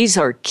kids. These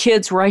are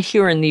kids right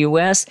here in the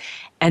U.S.,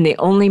 and they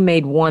only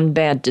made one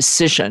bad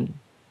decision,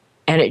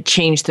 and it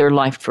changed their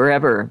life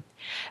forever.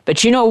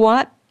 But you know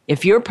what?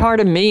 If you're part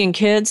of Million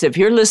Kids, if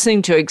you're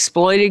listening to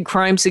Exploited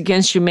Crimes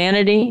Against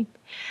Humanity,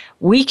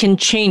 we can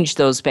change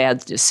those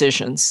bad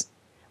decisions.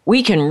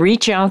 We can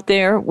reach out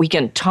there. We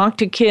can talk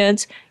to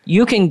kids.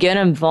 You can get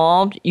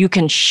involved. You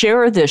can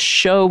share this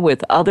show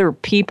with other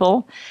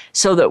people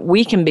so that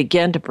we can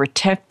begin to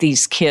protect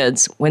these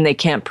kids when they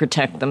can't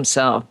protect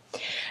themselves.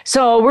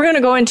 So we're going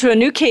to go into a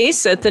new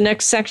case at the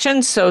next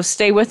section. So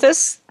stay with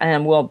us,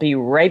 and we'll be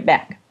right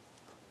back.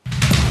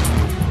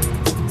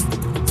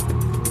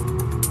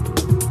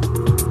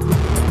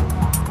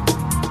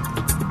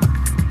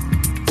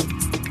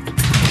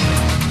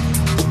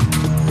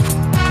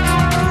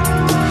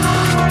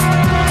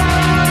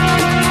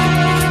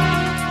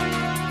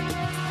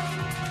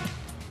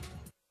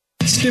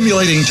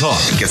 Stimulating talk.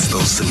 Gets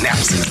those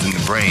synapses in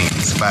the brain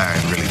firing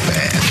really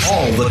fast.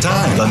 All the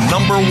time. The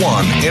number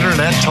one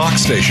Internet talk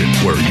station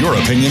where your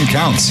opinion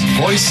counts.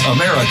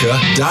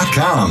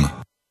 VoiceAmerica.com.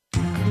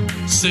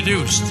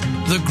 Seduced,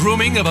 The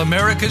Grooming of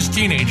America's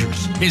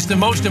Teenagers is the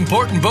most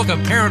important book a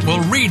parent will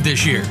read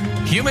this year.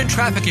 Human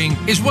trafficking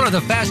is one of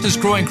the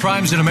fastest growing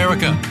crimes in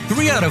America.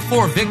 3 out of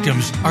 4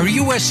 victims are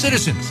U.S.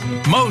 citizens.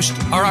 Most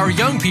are our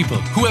young people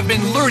who have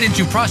been lured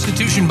into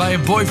prostitution by a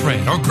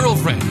boyfriend or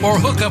girlfriend or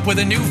hook up with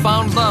a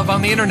newfound love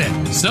on the internet.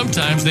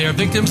 Sometimes they are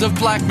victims of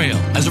blackmail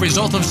as a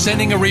result of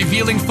sending a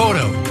revealing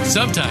photo.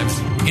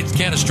 Sometimes it's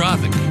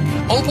catastrophic.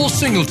 Opal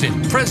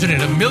Singleton,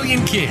 president of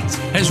Million Kids,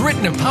 has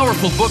written a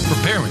powerful book for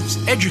parents,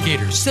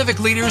 educators, civic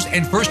leaders,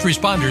 and first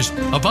responders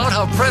about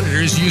how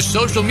predators use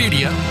social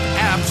media,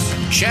 apps,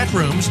 chat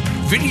rooms,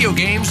 video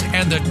games,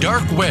 and the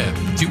dark web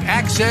to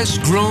access,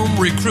 groom,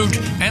 recruit,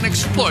 and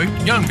exploit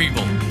young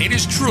people. It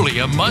is truly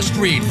a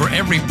must-read for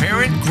every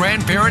parent,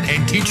 grandparent,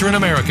 and teacher in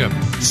America.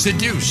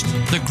 Seduced,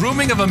 The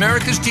Grooming of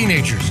America's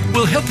Teenagers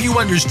will help you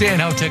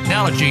understand how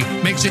technology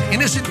makes an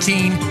innocent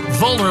teen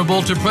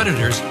vulnerable to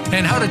predators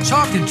and how to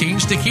talk to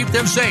teens to keep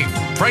them safe.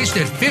 Priced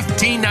at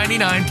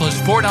 $15.99 plus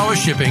 $4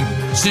 shipping,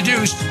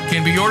 Seduced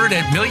can be ordered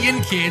at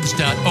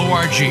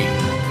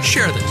millionkids.org.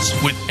 Share this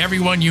with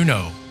everyone you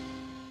know.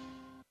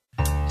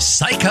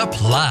 Psych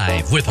Up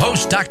Live with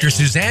host Dr.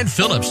 Suzanne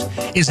Phillips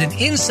is an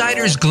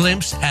insider's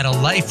glimpse at a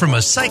life from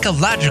a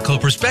psychological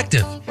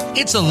perspective.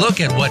 It's a look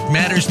at what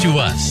matters to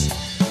us.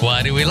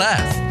 Why do we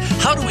laugh?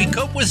 How do we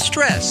cope with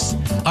stress?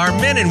 Are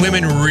men and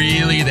women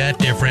really that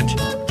different?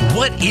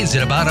 What is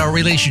it about our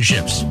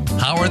relationships?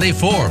 How are they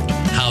formed?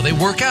 How they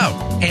work out?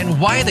 And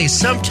why they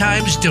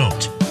sometimes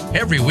don't?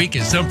 Every week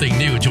is something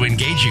new to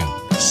engage you.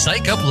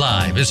 Psych Up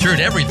Live is heard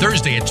every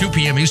Thursday at 2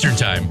 p.m. Eastern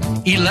Time,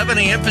 11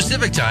 a.m.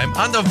 Pacific Time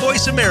on the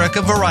Voice America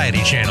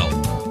Variety Channel.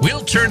 We'll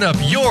turn up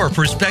your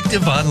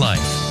perspective on life.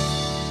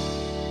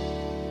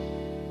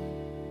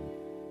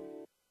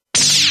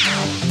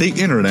 The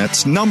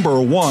Internet's number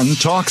one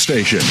talk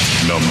station.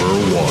 Number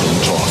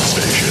one talk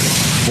station.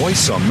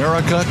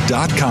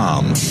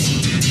 VoiceAmerica.com.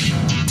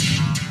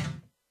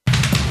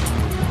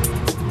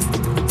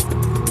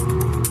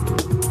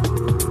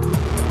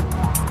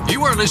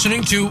 You are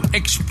listening to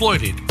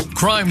Exploited,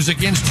 Crimes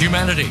Against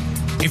Humanity.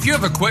 If you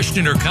have a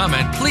question or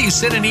comment, please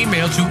send an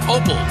email to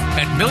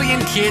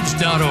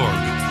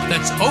opal@millionkids.org.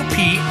 That's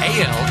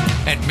OPAL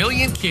at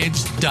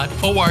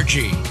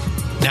millionkids.org.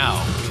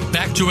 Now,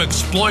 back to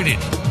Exploited,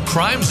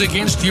 Crimes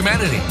Against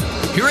Humanity.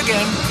 Here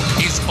again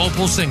is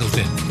Opal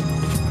Singleton.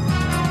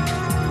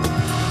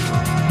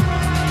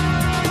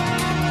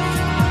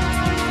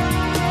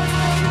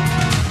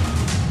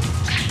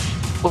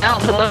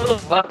 Well, hello,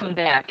 welcome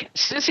back.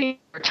 Susie,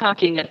 we're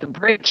talking at the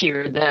break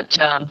here that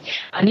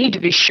I need to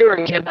be sure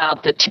to give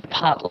out the tip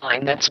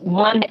hotline. That's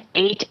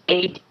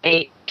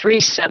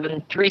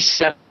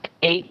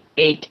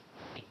 1-888-3737-888.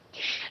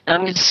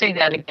 I'm going to say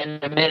that again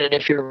in a minute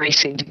if you're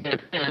racing to get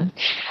it in.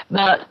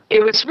 But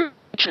it was really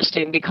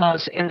interesting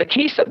because in the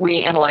case that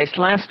we analyzed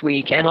last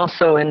week and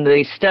also in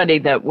the study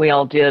that we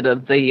all did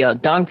of the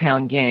Dog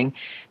Pound Gang,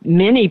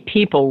 many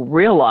people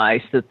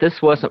realized that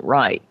this wasn't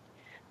right,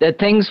 that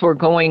things were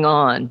going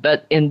on,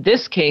 but in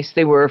this case,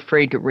 they were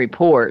afraid to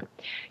report.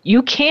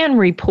 You can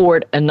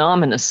report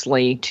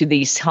anonymously to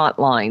these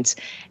hotlines,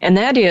 and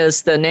that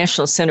is the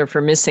National Center for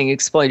Missing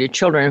Exploited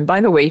Children. And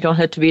by the way, you don't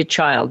have to be a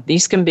child.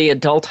 These can be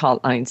adult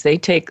hotlines.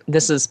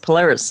 This is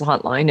Polaris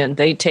hotline, and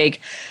they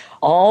take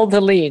all the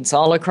leads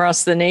all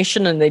across the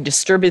nation, and they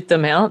distribute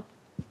them out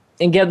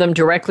and give them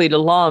directly to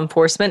law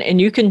enforcement,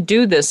 and you can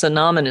do this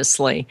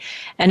anonymously.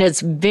 And it's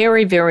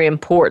very, very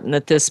important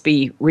that this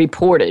be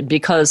reported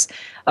because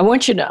I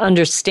want you to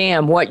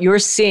understand what you're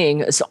seeing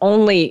is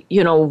only,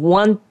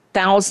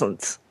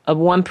 1/1000th of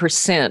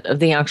 1% of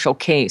the actual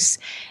case.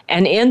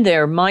 And in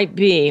there might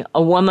be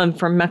a woman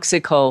from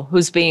Mexico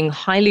who's being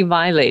highly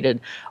violated,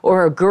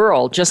 or a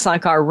girl, just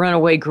like our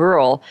runaway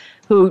girl,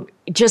 who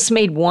just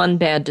made one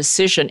bad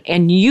decision,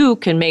 and you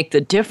can make the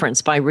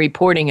difference by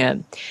reporting it.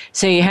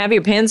 So you have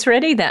your pens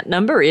ready? That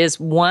number is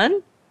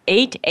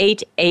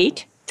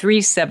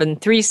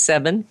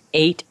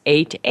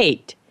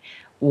 1-888-3737-888.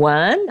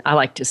 I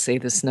like to say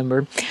this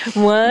number,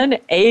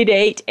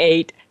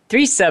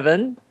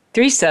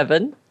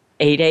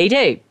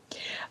 1-888-3737-888.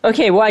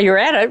 Okay, while you're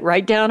at it,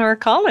 write down our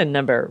call-in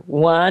number,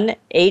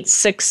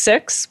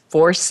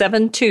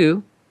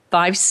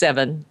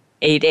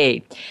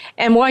 1-866-472-5788.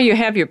 And while you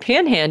have your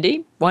pen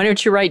handy, why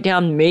don't you write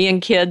down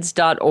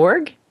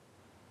millionkids.org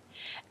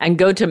and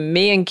go to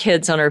Million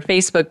Kids on our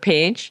Facebook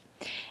page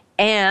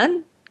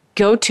and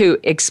go to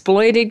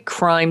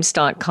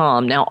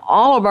exploitedcrimes.com. Now,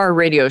 all of our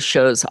radio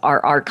shows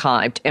are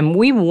archived, and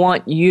we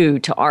want you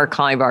to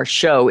archive our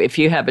show. If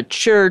you have a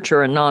church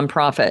or a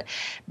nonprofit,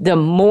 the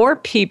more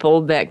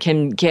people that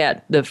can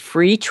get the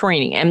free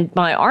training, and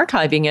by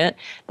archiving it,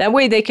 that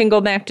way they can go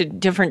back to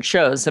different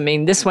shows. I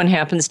mean, this one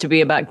happens to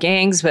be about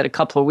gangs, but a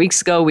couple of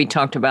weeks ago we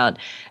talked about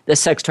the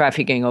sex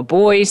trafficking of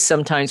boys.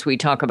 Sometimes we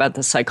talk about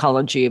the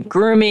psychology of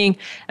grooming.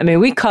 I mean,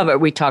 we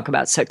talk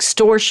about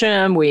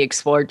sextortion. We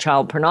explore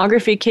child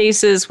pornography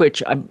cases,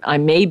 which I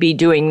may be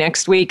doing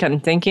next week, I'm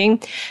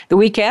thinking. The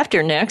week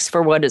after next,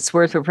 for what it's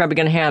worth, we're probably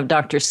going to have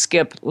Dr.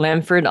 Skip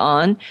Lamford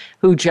on,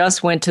 who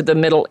just went to the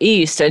Middle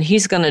East, and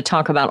he's going to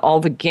talk about all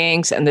the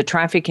gangs and the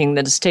trafficking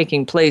that is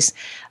taking place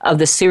of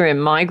the Syrian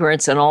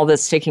migrants and all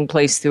that's taking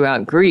place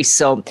throughout Greece.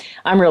 So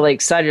I'm really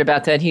excited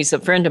about that. He's a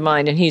friend of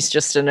mine, and he's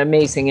just an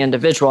amazing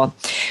individual.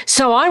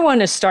 So I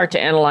want to start to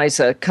analyze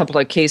a couple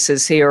of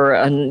cases here,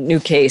 a new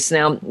case.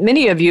 Now,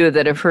 many of you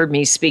that have heard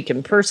me speak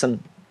in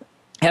person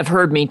have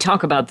heard me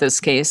talk about this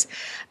case,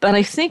 but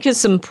I think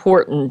it's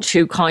important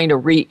to kind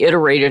of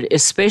reiterate it,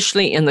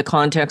 especially in the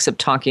context of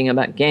talking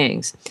about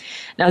gangs.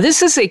 Now,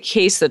 this is a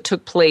case that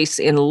took place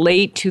in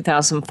late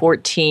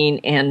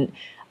 2014, and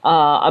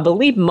I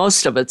believe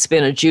most of it's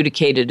been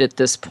adjudicated at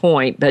this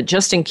point, but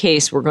just in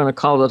case, we're going to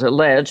call it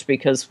alleged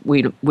because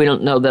we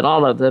don't know that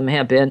all of them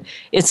have been.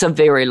 It's a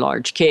very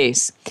large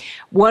case.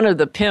 One of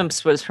the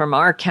pimps was from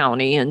our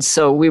county, and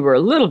so we were a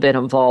little bit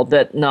involved,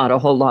 but not a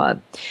whole lot.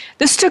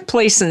 This took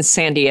place in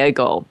San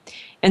Diego.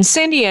 In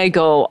San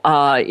Diego,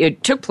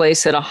 it took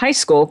place at a high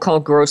school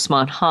called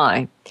Grossmont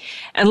High.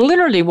 And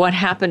literally what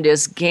happened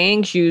is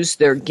gangs used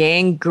their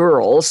gang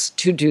girls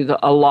to do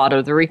a lot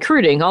of the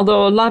recruiting,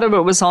 although a lot of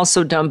it was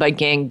also done by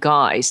gang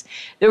guys.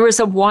 There was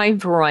a wide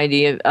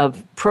variety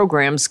of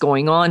programs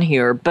going on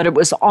here, but it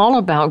was all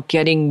about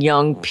getting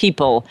young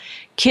people,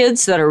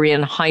 kids that are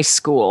in high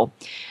school.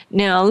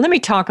 Now, let me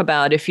talk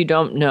about, if you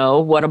don't know,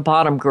 what a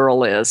bottom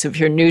girl is, if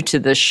you're new to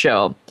this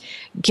show.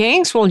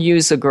 Gangs will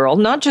use a girl,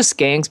 not just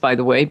gangs, by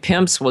the way,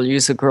 pimps will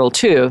use a girl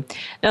too.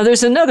 Now,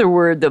 there's another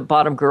word that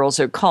bottom girls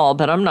are called,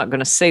 but I'm not going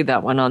to say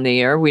that one on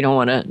the air. We don't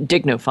want to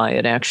dignify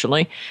it,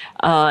 actually.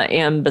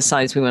 And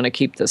besides, we want to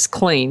keep this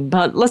clean.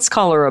 But let's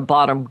call her a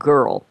bottom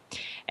girl.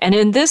 And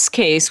in this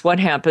case, what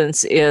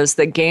happens is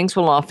that gangs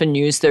will often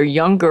use their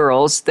young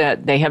girls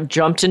that they have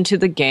jumped into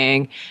the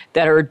gang,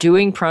 that are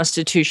doing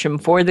prostitution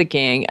for the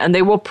gang, and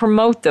they will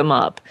promote them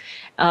up.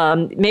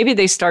 Maybe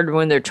they started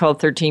when they're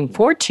 12, 13,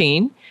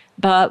 14,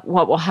 but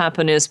what will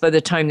happen is by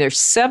the time they're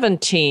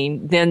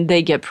 17, then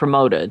they get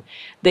promoted.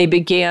 They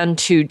began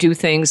to do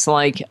things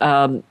like,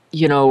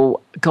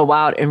 go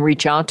out and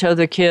reach out to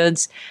other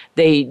kids.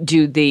 They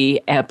do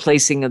the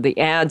placing of the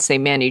ads. They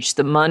manage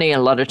the money. A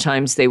lot of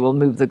times they will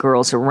move the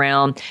girls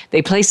around.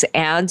 They place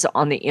ads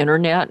on the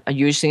internet,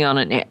 usually on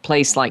a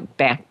place like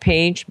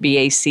Backpage,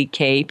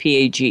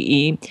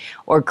 Backpage,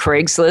 or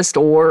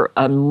Craigslist, or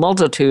a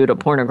multitude of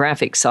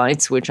pornographic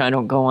sites, which I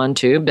don't go on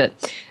to, but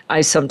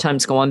I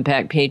sometimes go on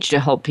Backpage to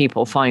help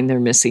people find their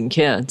missing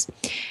kids.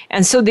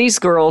 And so these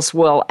girls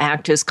will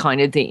act as kind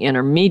of the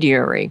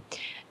intermediary.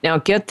 Now,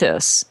 get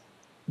this.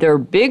 Their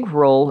big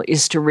role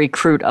is to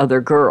recruit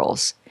other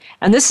girls.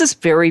 And this is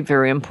very,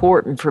 very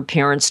important for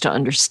parents to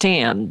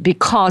understand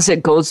because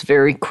it goes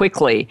very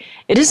quickly.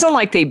 It isn't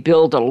like they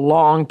build a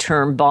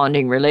long-term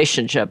bonding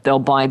relationship. They'll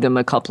buy them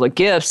a couple of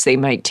gifts. They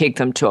might take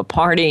them to a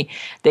party.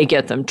 They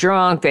get them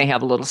drunk. They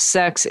have a little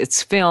sex.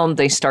 It's filmed.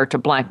 They start to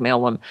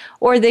blackmail them.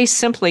 Or they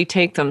simply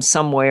take them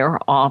somewhere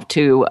off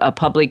to a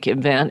public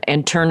event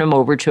and turn them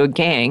over to a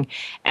gang,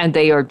 and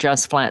they are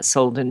just flat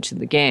sold into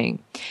the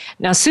gang.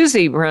 Now,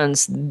 Susie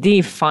runs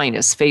the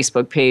finest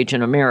Facebook page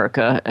in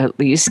America, at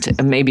least,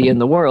 maybe in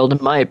the world,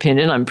 in my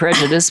opinion. I'm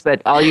prejudiced,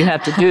 but all you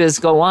have to do is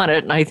go on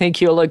it, and I think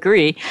you'll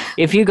agree.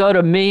 If you go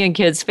to Million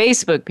Kids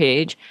Facebook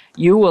page,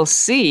 you will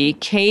see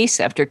case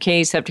after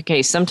case after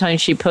case.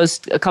 Sometimes she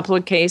posts a couple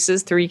of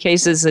cases, 3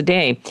 cases a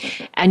day,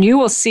 and you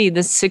will see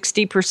that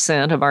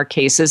 60% of our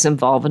cases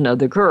involve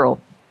another girl.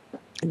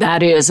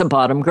 That is a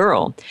bottom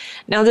girl.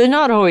 Now, they're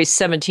not always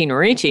 17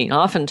 or 18.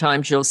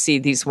 Oftentimes, you'll see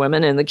these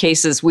women. In the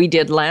cases we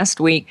did last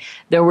week,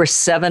 there were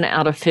 7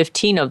 out of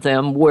 15 of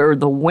them were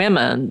the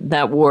women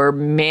that were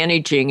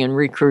managing and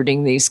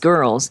recruiting these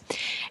girls.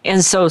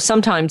 And so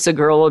sometimes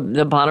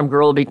the bottom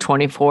girl will be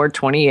 24,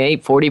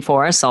 28,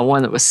 44. I saw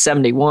one that was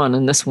 71,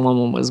 and this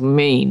woman was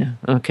mean.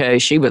 Okay,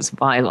 she was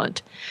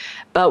violent.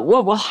 But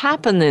what will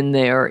happen in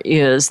there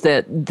is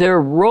that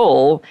their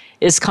role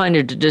is kind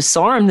of to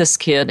disarm this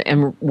kid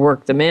and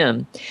work them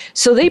in.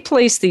 So they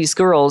place these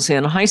girls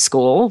in high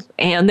school,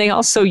 and they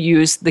also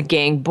use the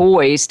gang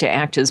boys to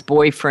act as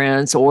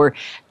boyfriends or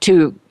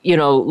to,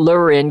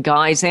 lure in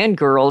guys and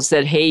girls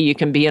that, hey, you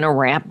can be in a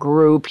rap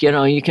group,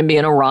 you can be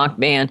in a rock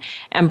band,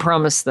 and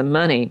promise them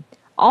money.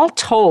 All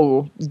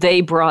told,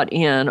 they brought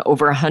in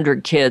over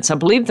 100 kids. I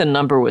believe the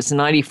number was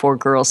 94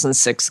 girls and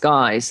 6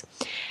 guys.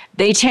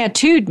 They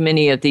tattooed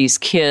many of these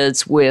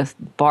kids with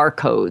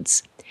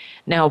barcodes.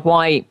 Now,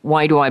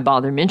 why do I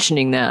bother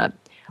mentioning that?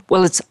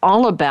 Well, it's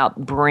all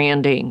about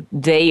branding.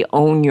 They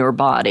own your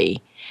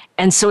body.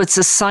 And so it's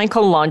a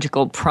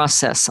psychological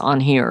process on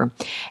here.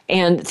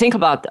 And think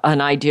about an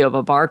idea of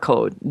a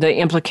barcode. The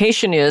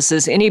implication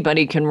is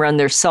anybody can run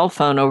their cell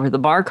phone over the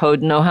barcode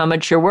and know how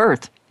much you're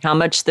worth, how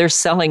much they're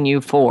selling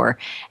you for,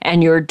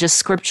 and your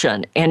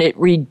description, and it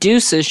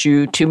reduces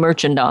you to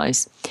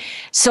merchandise.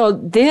 So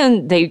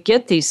then they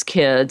get these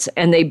kids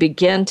and they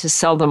begin to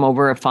sell them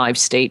over a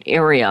 5-state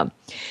area.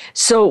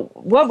 So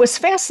what was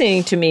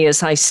fascinating to me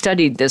as I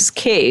studied this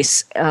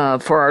case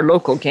for our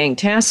local gang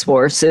task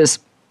force is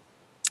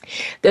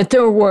that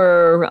there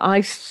were,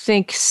 I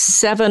think,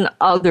 7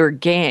 other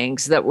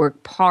gangs that were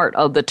part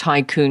of the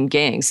tycoon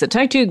gangs. The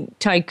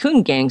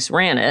tycoon gangs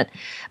ran it,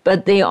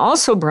 but they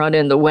also brought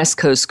in the West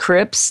Coast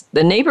Crips,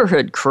 the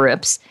Neighborhood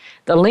Crips,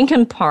 the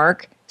Lincoln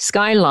Park,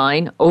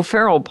 Skyline,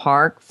 O'Farrell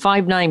Park,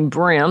 5-9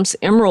 Brims,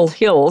 Emerald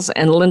Hills,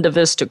 and Linda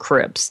Vista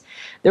Crips.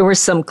 There were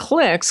some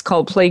cliques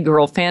called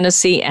Playgirl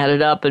Fantasy,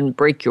 Added Up, and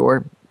Break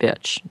Your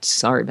Bitch.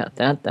 Sorry about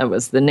that. That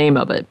was the name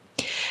of it.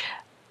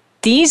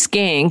 These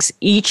gangs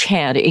each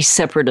had a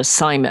separate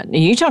assignment. Now,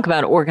 you talk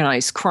about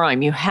organized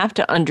crime. You have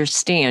to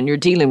understand you're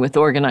dealing with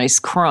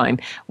organized crime.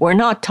 We're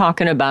not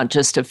talking about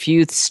just a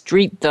few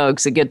street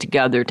thugs that get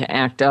together to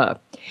act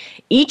up.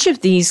 Each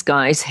of these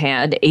guys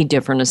had a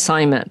different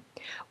assignment.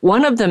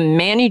 One of them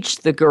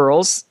managed the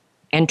girls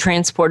and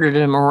transported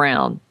them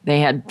around.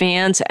 They had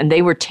vans, and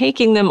they were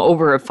taking them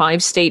over a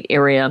 5-state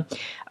area,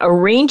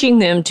 arranging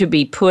them to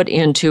be put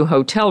into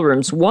hotel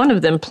rooms. One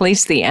of them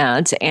placed the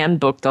ads and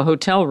booked the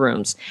hotel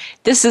rooms.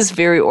 This is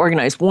very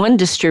organized. One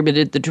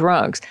distributed the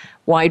drugs.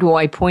 Why do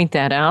I point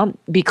that out?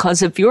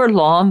 Because if you're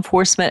law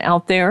enforcement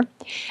out there,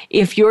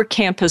 if you're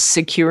campus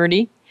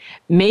security,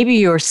 maybe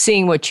you're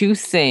seeing what you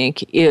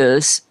think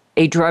is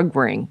a drug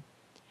ring.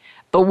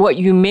 But what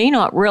you may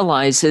not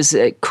realize is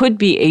it could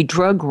be a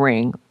drug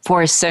ring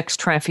for a sex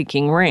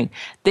trafficking ring.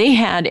 They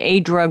had a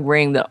drug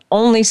ring that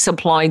only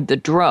supplied the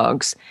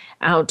drugs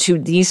out to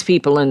these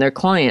people and their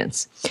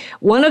clients.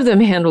 One of them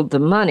handled the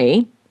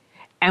money,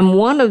 and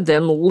one of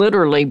them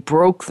literally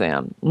broke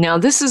them. Now,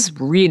 this is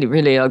really,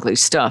 really ugly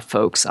stuff,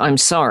 folks. I'm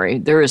sorry.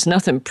 There is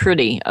nothing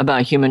pretty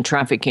about human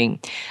trafficking.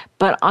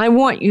 But I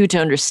want you to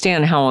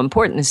understand how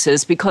important this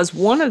is, because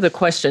one of the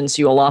questions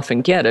you'll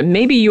often get, and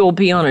maybe you'll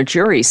be on a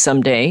jury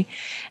someday,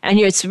 and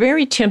it's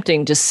very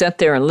tempting to sit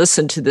there and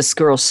listen to this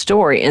girl's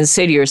story and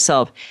say to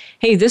yourself,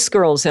 hey, this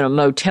girl's in a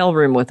motel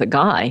room with a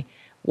guy.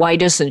 Why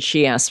doesn't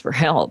she ask for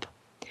help?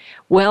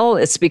 Well,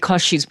 it's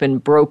because she's been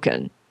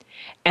broken.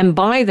 And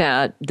by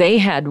that, they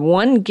had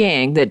one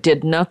gang that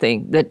did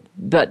nothing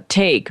but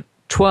take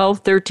 12,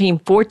 13,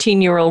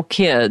 14-year-old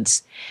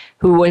kids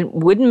who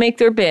wouldn't make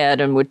their bed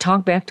and would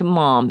talk back to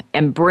mom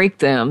and break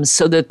them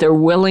so that they're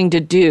willing to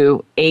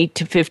do 8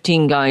 to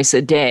 15 guys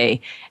a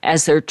day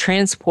as they're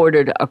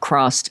transported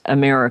across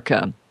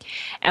America.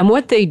 And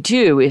what they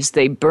do is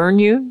they burn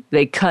you,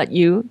 they cut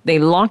you, they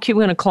lock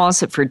you in a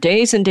closet for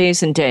days and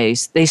days and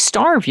days. They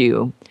starve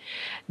you.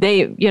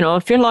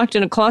 If you're locked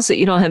in a closet,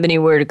 you don't have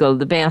anywhere to go to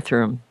the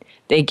bathroom.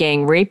 They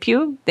gang rape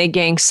you. They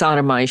gang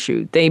sodomize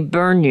you. They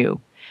burn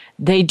you.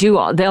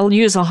 They'll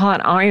use a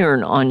hot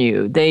iron on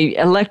you. They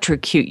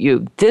electrocute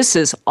you. This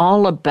is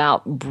all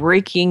about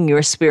breaking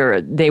your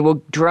spirit. They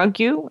will drug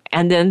you,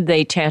 and then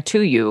they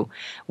tattoo you.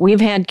 We've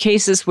had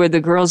cases where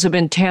the girls have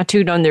been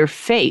tattooed on their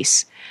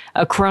face,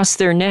 across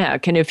their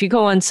neck. And if you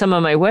go on some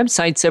of my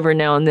websites every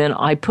now and then,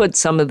 I put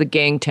some of the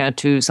gang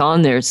tattoos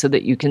on there so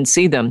that you can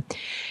see them.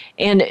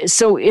 And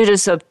so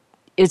it's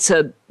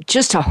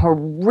just a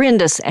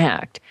horrendous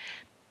act.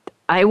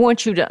 I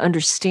want you to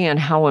understand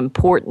how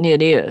important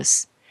it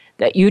is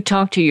that you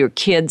talk to your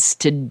kids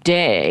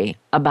today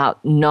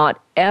about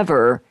not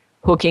ever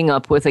hooking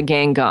up with a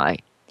gang guy.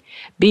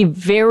 Be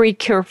very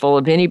careful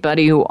of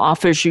anybody who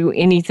offers you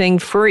anything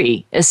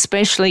free,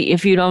 especially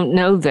if you don't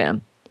know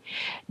them.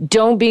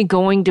 Don't be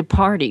going to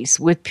parties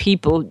with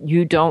people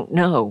you don't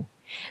know.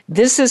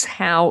 This is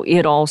how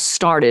it all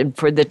started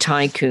for the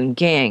tycoon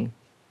gang.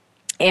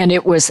 And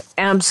it was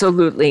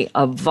absolutely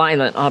a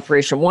violent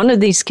operation. One of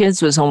these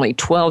kids was only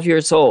 12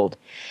 years old.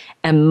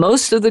 And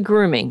most of the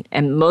grooming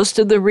and most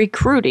of the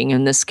recruiting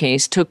in this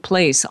case took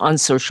place on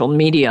social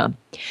media.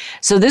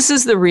 So this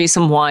is the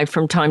reason why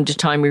from time to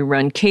time we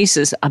run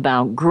cases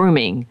about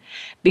grooming,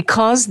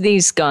 because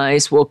these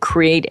guys will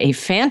create a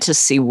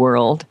fantasy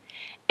world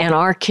and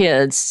our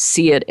kids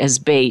see it as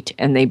bait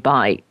and they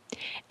bite.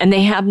 And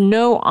they have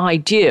no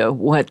idea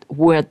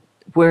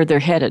where they're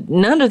headed.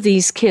 None of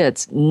these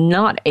kids,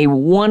 not a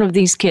one of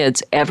these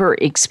kids ever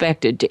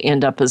expected to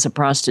end up as a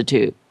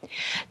prostitute.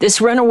 This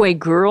runaway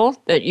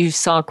girl that you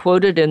saw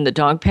quoted in the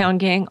Dog Pound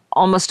Gang,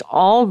 almost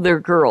all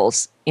their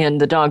girls in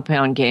the Dog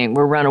Pound Gang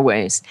were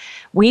runaways.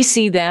 We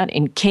see that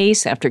in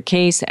case after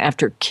case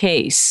after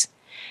case.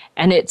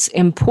 And it's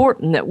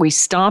important that we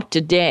stop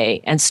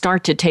today and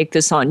start to take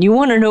this on. You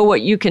want to know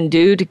what you can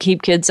do to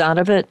keep kids out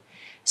of it?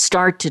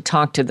 Start to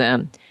talk to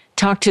them.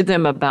 Talk to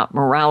them about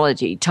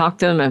morality. Talk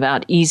to them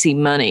about easy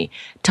money.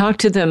 Talk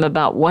to them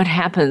about what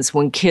happens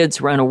when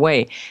kids run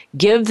away.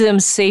 Give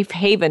them safe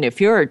haven. If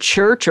you're a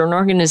church or an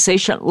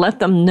organization, let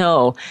them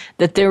know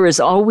that there is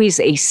always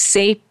a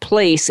safe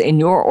place in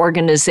your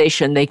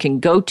organization they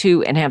can go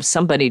to and have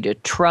somebody to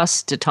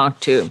trust to talk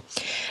to.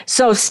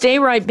 So stay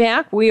right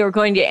back. We are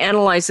going to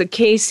analyze a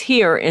case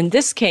here. In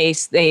this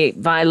case, they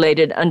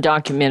violated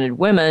undocumented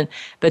women,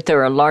 but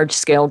they're a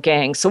large-scale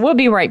gang. So we'll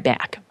be right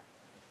back.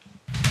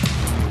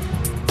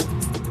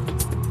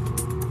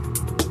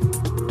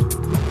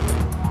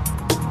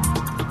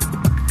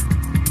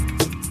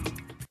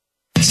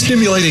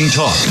 Stimulating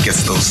talk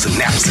Gets those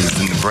synapses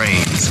in the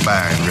brain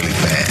firing really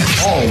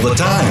fast. all the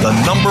time. The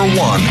number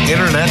one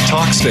internet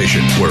talk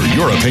station where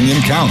your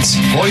opinion counts.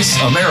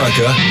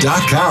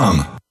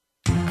 VoiceAmerica.com.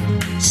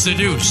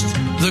 Seduced,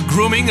 The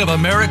Grooming of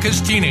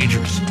America's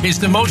Teenagers is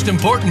the most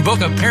important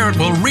book a parent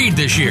will read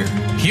this year.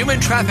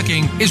 Human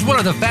trafficking is one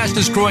of the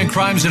fastest growing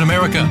crimes in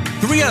America.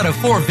 3 out of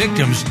 4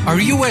 victims are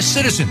U.S.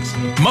 citizens.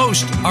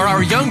 Most are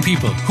our young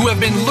people who have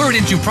been lured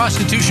into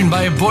prostitution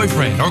by a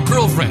boyfriend or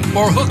girlfriend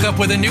or hook up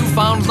with a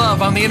newfound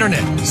love on the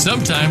internet.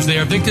 Sometimes they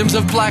are victims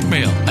of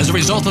blackmail as a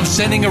result of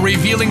sending a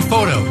revealing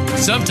photo.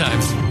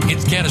 Sometimes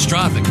it's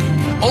catastrophic.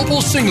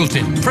 Opal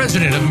Singleton,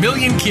 president of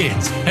Million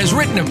Kids, has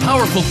written a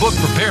powerful book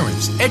for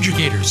parents,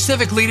 educators,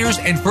 civic leaders,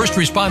 and first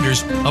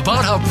responders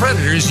about how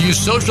predators use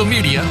social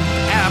media,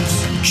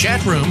 apps,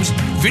 chat rooms,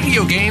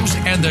 video games,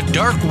 and the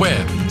dark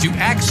web to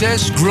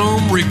access,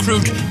 groom,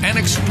 recruit, and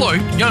exploit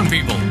young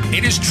people.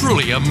 It is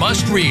truly a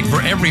must-read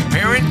for every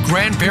parent,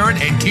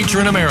 grandparent, and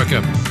teacher in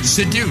America.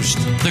 Seduced,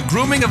 The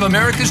Grooming of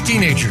America's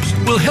Teenagers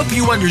will help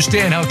you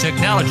understand how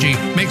technology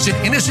makes an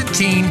innocent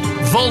teen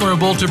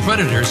vulnerable to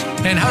predators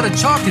and how to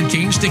talk to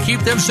teens to keep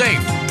them safe.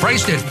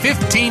 Priced at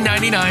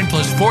 $15.99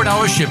 plus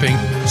 $4 shipping,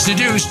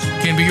 Seduced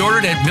can be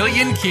ordered at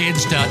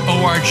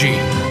millionkids.org.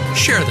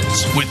 Share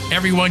this with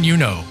everyone you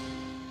know.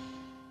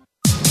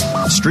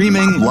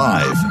 Streaming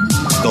live.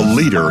 The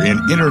leader in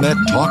internet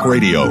talk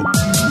radio.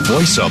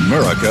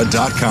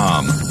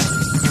 VoiceAmerica.com.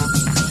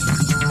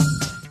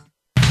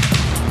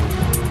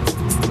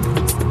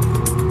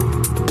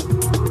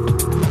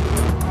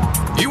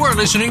 You are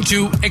listening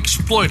to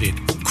Exploited,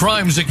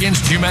 Crimes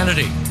Against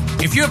Humanity.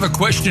 If you have a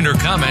question or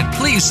comment,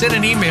 please send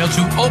an email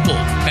to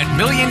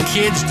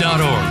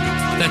opal@millionkids.org.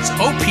 That's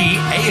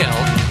OPAL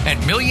at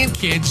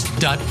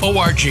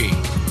millionkids.org.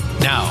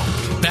 Now,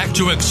 back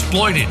to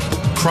Exploited,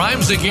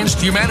 Crimes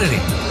Against Humanity.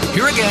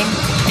 Here again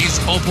is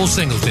Opal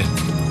Singleton.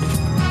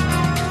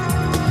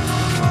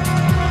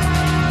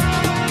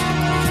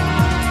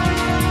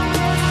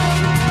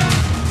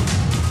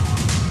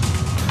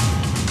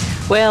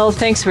 Well,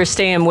 thanks for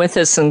staying with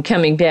us and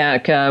coming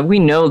back. We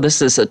know this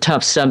is a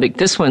tough subject.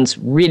 This one's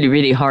really,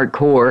 really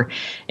hardcore.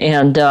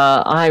 And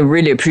I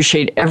really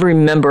appreciate every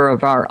member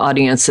of our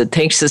audience that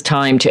takes the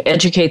time to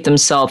educate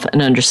themselves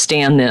and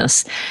understand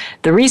this.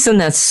 The reason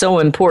that's so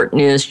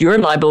important is you're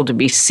liable to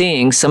be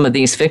seeing some of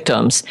these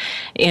victims.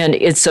 And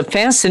it's a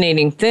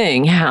fascinating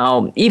thing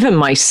how even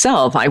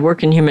myself, I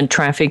work in human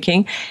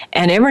trafficking,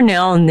 and every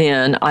now and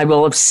then I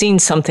will have seen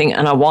something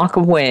and I walk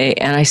away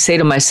and I say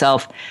to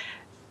myself,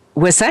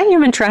 was that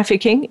human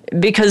trafficking?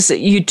 Because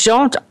you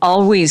don't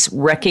always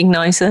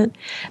recognize it,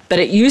 but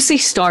it usually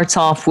starts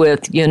off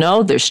with,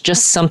 there's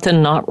just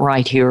something not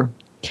right here.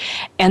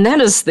 And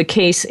that is the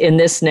case in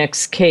this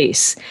next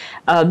case.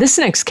 This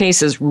next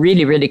case is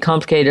really, really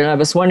complicated. I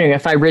was wondering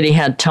if I really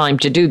had time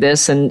to do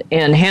this and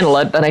handle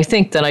it, but I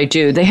think that I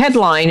do. The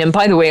headline, and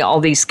by the way, all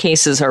these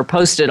cases are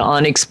posted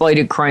on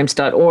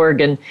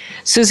exploitedcrimes.org. And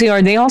Susie,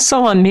 are they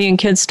also on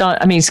it's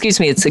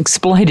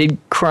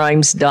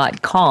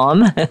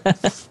exploitedcrimes.com.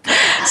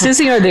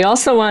 Susie, are they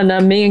also on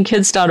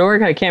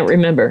millionkids.org? I can't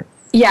remember.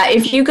 Yeah,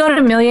 if you go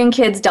to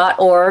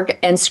millionkids.org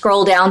and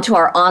scroll down to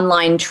our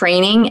online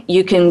training,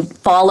 you can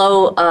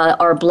follow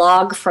our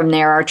blog from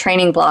there, our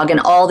training blog, and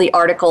all the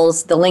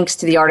articles, the links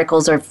to the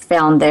articles are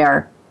found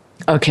there.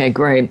 Okay,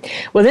 great.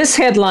 Well, this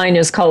headline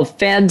is called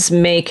Feds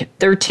Make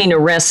 13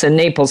 Arrests in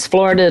Naples,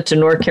 Florida to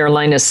North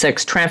Carolina's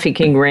Sex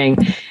Trafficking Ring.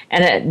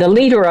 And the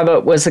leader of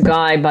it was a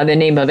guy by the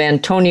name of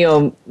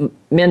Antonio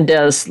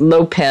Mendez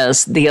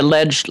Lopez, the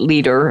alleged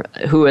leader,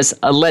 who is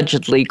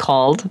allegedly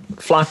called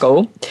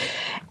Flaco.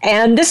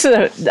 And this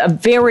is a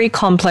very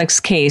complex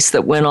case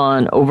that went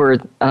on over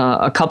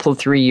a couple of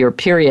 3-year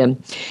period.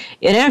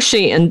 It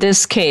actually, in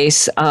this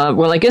case,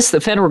 I guess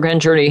the federal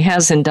grand jury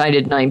has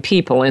indicted 9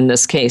 people in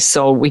this case,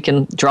 so we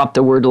can drop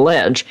the word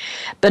allege.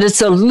 But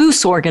it's a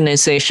loose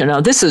organization. Now,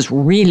 this is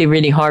really,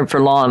 really hard for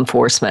law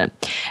enforcement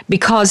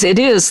because it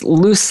is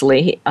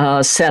loosely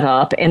set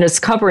up, and it's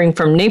covering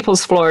from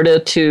Naples, Florida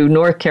to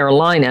North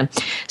Carolina.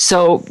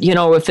 So,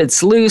 if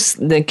it's loose,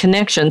 the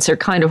connections are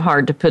kind of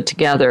hard to put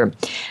together.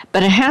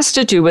 But it has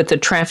to do with the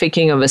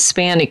trafficking of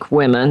Hispanic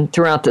women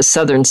throughout the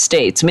southern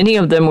states. Many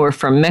of them were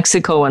from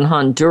Mexico and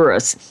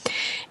Honduras.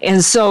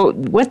 And so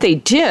what they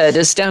did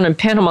is down in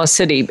Panama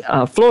City,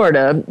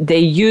 Florida, they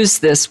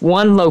used this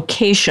one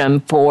location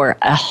for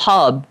a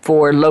hub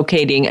for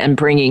locating and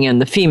bringing in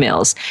the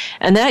females.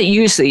 And that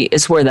usually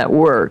is where that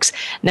works.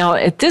 Now,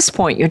 at this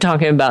point, you're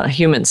talking about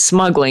human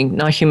smuggling,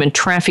 not human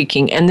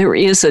trafficking. And there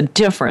is a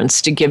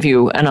difference, to give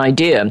you an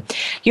idea.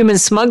 Human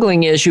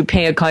smuggling is you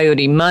pay a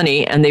coyote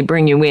money and they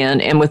bring you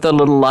in, and with a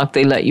little luck,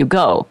 they let you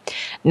go.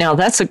 Now,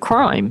 that's a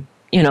crime.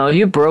 You know,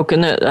 you've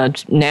broken a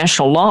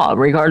national law,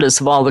 regardless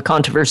of all the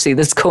controversy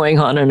that's going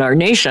on in our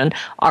nation.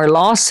 Our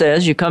law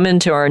says you come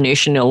into our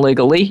nation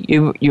illegally,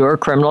 you're a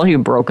criminal,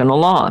 you've broken a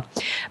law.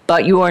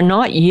 But you are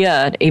not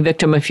yet a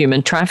victim of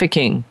human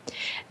trafficking.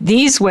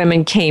 These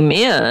women came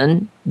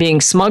in,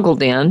 being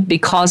smuggled in,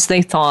 because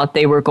they thought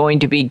they were going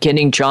to be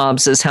getting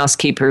jobs as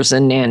housekeepers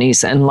and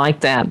nannies and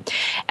like that.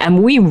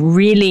 And we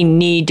really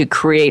need to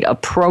create a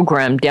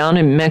program down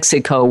in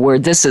Mexico where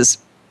this is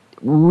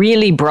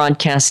really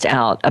broadcast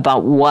out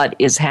about what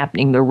is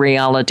happening, the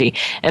reality.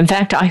 In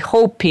fact, I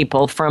hope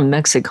people from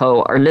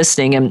Mexico are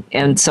listening,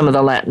 and some of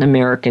the Latin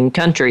American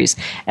countries,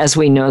 as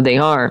we know they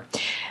are.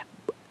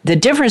 The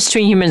difference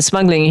between human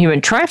smuggling and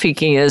human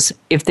trafficking is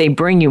if they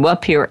bring you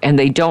up here and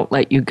they don't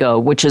let you go,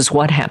 which is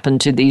what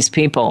happened to these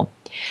people.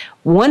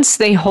 Once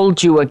they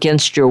hold you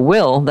against your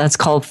will, that's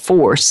called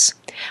force.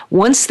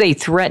 Once they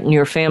threaten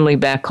your family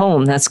back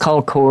home, that's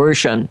called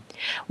coercion.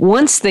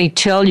 Once they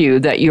tell you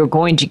that you're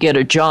going to get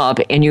a job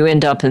and you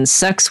end up in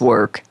sex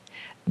work,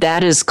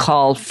 that is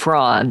called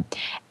fraud.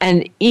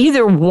 And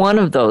either one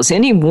of those,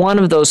 any one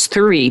of those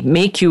three,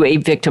 make you a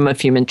victim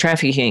of human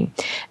trafficking.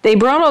 They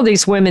brought all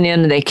these women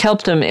in and they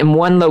kept them in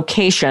one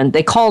location.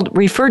 They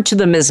referred to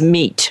them as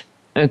meat,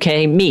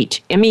 okay?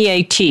 Meat,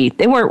 M-E-A-T.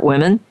 They weren't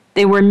women.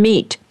 They were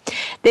meat.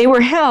 They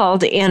were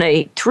held in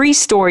a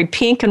 3-story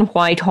pink and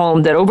white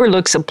home that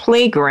overlooks a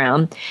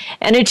playground,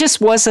 and it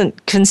just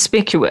wasn't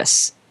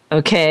conspicuous.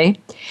 Okay.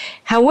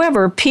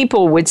 However,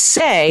 people would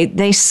say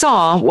they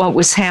saw what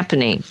was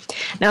happening.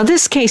 Now,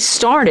 this case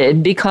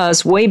started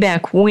because way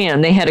back when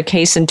they had a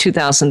case in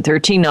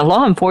 2013. Now,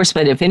 law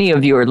enforcement, if any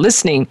of you are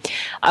listening,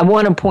 I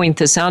want to point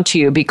this out to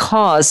you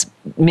because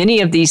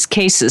many of these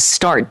cases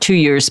start 2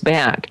 years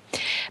back.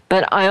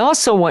 But I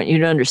also want you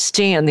to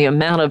understand the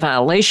amount of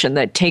violation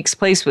that takes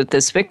place with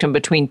this victim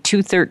between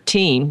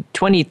 2013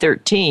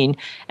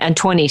 and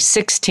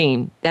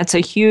 2016. That's a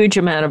huge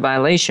amount of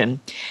violation.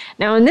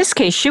 Now, in this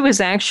case, she was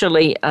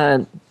actually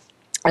a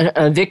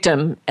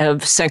victim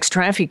of sex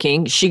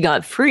trafficking. She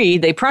got free.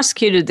 They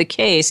prosecuted the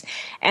case,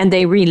 and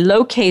they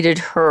relocated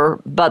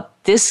her, but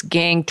this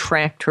gang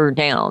tracked her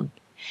down,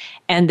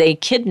 and they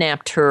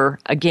kidnapped her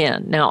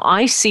again. Now,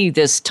 I see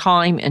this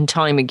time and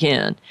time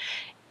again.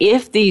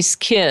 If these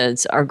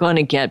kids are going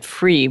to get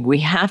free, we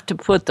have to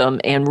put them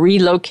and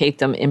relocate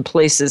them in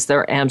places that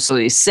are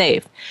absolutely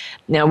safe.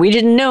 Now, we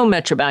didn't know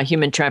much about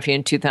human trafficking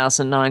in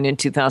 2009 and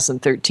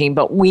 2013,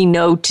 but we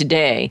know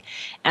today.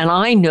 And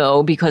I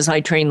know, because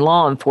I train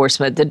law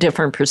enforcement, the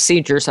different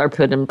procedures are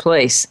put in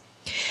place.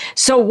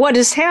 So what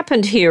has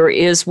happened here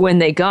is when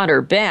they got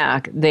her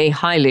back, they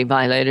highly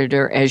violated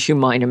her, as you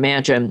might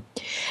imagine.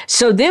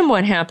 So then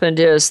what happened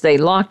is they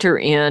locked her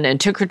in and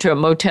took her to a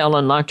motel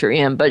and locked her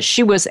in, but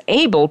she was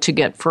able to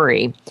get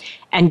free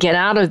and get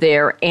out of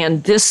there.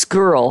 And this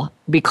girl,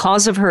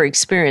 because of her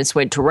experience,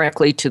 went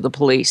directly to the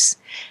police.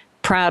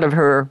 Proud of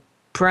her,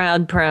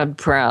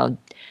 proud.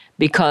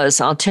 Because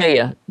I'll tell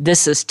you,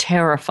 this is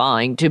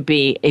terrifying to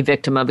be a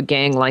victim of a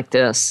gang like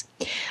this.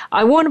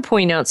 I want to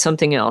point out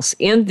something else.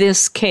 In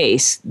this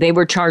case, they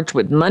were charged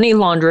with money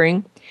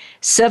laundering,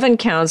 7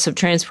 counts of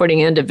transporting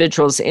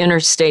individuals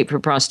interstate for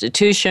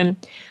prostitution,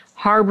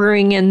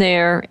 harboring in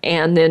there,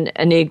 and then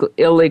an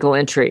illegal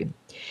entry.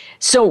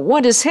 So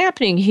what is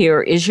happening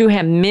here is you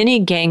have many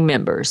gang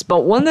members,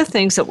 but one of the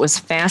things that was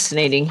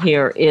fascinating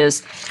here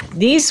is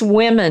these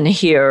women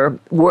here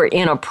were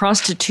in a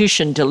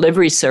prostitution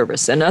delivery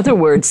service. In other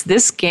words,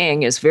 this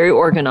gang is very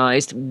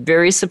organized,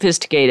 very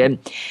sophisticated,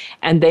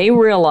 and they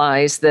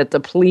realized that the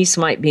police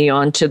might be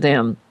on to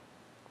them,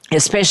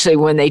 especially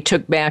when they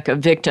took back a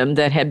victim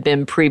that had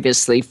been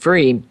previously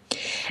free.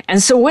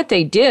 And so what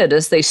they did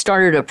is they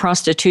started a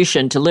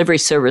prostitution delivery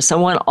service. I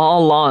want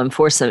all law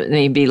enforcement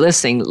to be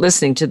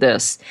listening to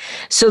this.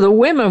 So the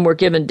women were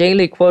given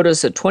daily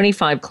quotas of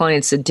 25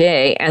 clients a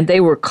day, and they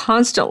were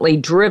constantly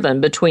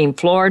driven between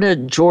Florida,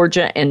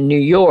 Georgia, and New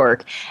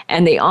York,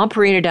 and they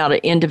operated out of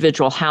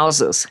individual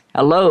houses.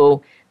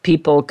 Hello,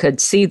 people could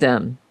see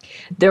them.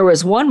 There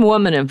was one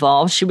woman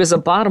involved. She was a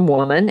bottom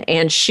woman,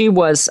 and she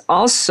was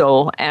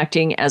also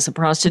acting as a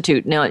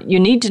prostitute. Now, you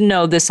need to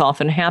know this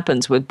often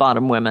happens with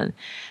bottom women.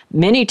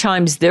 Many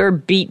times they're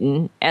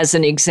beaten as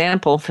an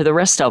example for the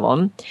rest of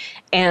them,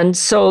 and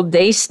so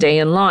they stay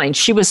in line.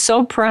 She was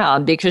so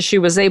proud because she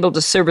was able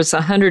to service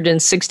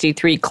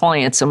 163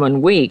 clients in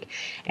 1 week,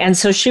 and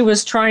so she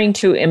was trying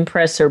to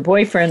impress her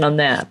boyfriend on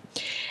that.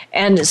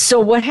 And so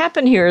what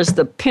happened here is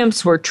the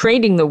pimps were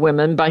trading the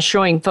women by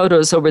showing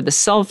photos over the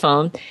cell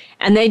phone,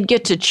 and they'd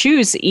get to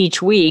choose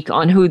each week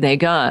on who they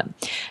got.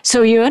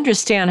 So you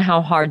understand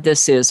how hard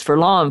this is for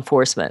law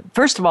enforcement.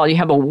 First of all, you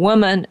have a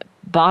woman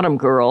bottom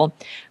girl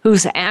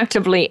who's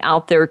actively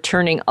out there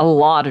turning a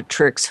lot of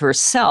tricks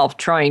herself,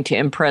 trying to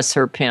impress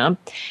her pimp.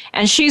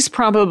 And she's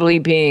probably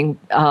being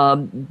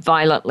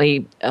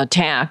violently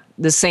attacked,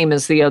 the same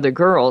as the other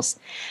girls.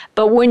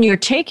 But when you're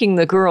taking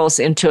the girls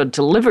into a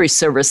delivery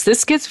service,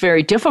 this gets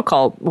very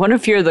difficult. What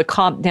if you're the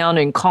cop down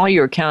in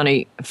Collier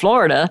County,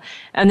 Florida,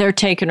 and they're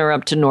taking her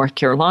up to North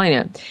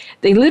Carolina?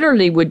 They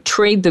literally would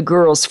trade the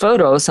girls'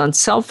 photos on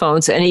cell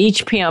phones, and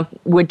each pimp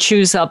would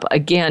choose up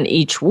again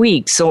each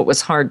week, so it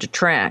was hard to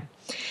track.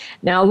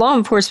 Now, law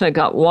enforcement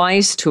got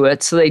wise to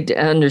it, so they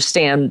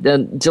understand the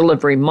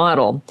delivery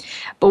model.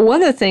 But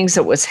one of the things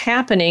that was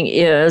happening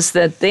is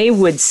that they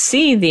would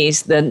see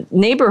the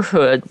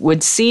neighborhood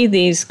would see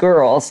these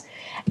girls,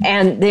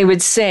 and they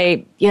would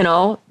say,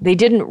 they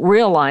didn't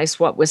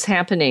realize what was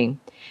happening.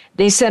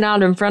 They said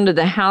out in front of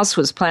the house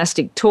was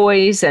plastic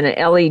toys and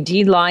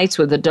LED lights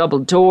with a double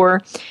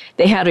door.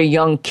 They had a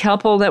young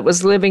couple that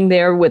was living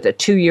there with a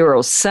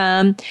 2-year-old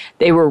son.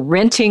 They were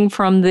renting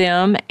from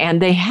them,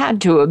 and they had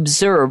to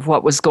observe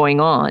what was going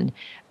on,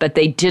 but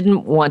they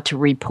didn't want to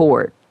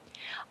report.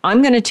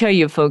 I'm going to tell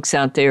you folks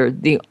out there,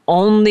 the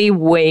only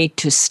way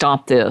to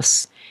stop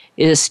this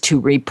is to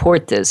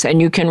report this.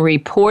 And you can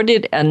report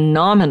it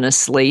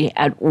anonymously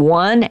at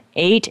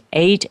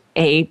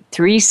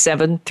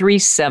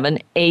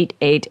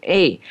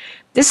 1-888-373-7888.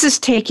 This is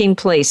taking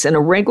place in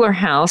a regular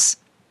house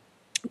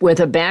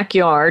with a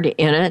backyard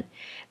in it.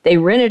 They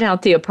rented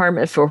out the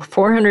apartment for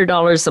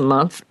 $400 a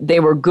month. They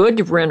were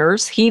good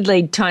renters. He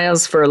laid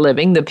tiles for a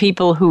living. The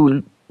people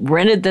who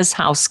rented this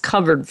house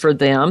covered for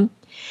them.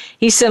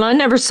 He said, I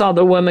never saw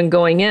the woman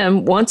going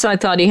in. Once I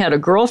thought he had a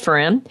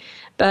girlfriend,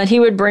 but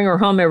he would bring her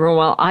home every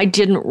while. I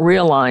didn't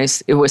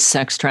realize it was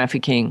sex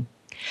trafficking.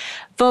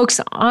 Folks,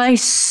 I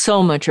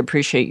so much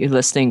appreciate you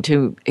listening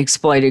to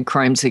Exploited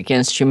Crimes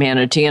Against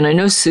Humanity, and I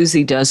know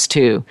Susie does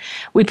too.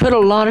 We put a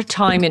lot of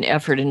time and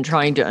effort in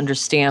trying to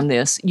understand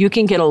this. You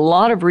can get a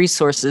lot of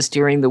resources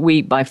during the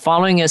week by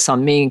following us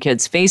on Me and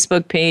Kids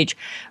Facebook page.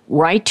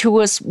 Write to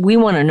us. We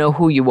want to know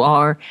who you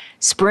are.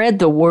 Spread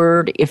the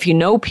word. If you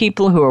know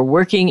people who are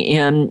working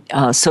in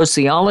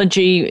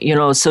sociology,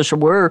 social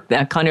work,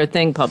 that kind of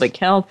thing, public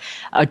health,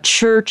 a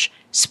church,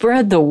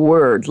 spread the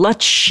word.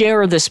 Let's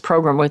share this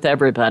program with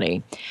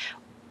everybody.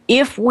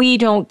 If we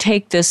don't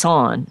take this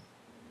on,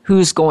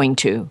 who's going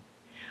to?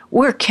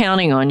 We're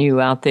counting on you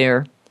out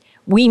there.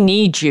 We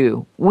need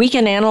you. We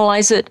can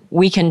analyze it.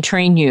 We can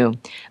train you.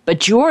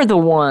 But you're the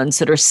ones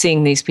that are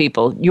seeing these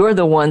people. You're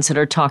the ones that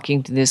are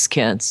talking to these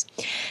kids.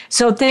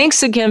 So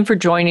thanks again for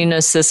joining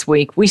us this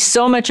week. We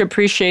so much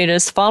appreciate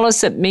us. Follow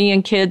us at Me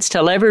and Kids.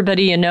 Tell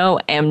everybody you know.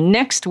 And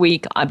next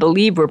week, I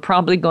believe we're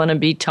probably going to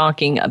be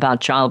talking about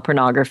child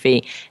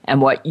pornography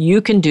and what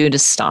you can do to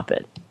stop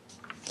it.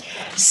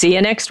 See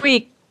you next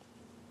week.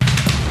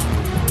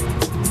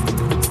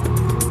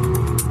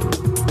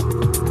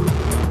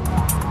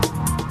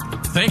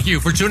 Thank you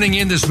for tuning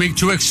in this week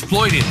to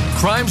Exploited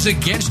Crimes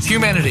Against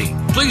Humanity.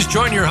 Please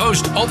join your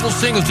host, Opal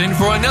Singleton,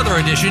 for another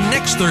edition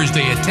next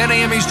Thursday at 10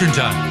 a.m. Eastern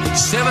Time,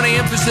 7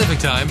 a.m. Pacific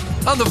Time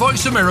on the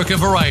Voice America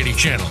Variety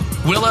Channel.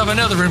 We'll have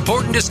another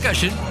important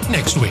discussion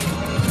next week.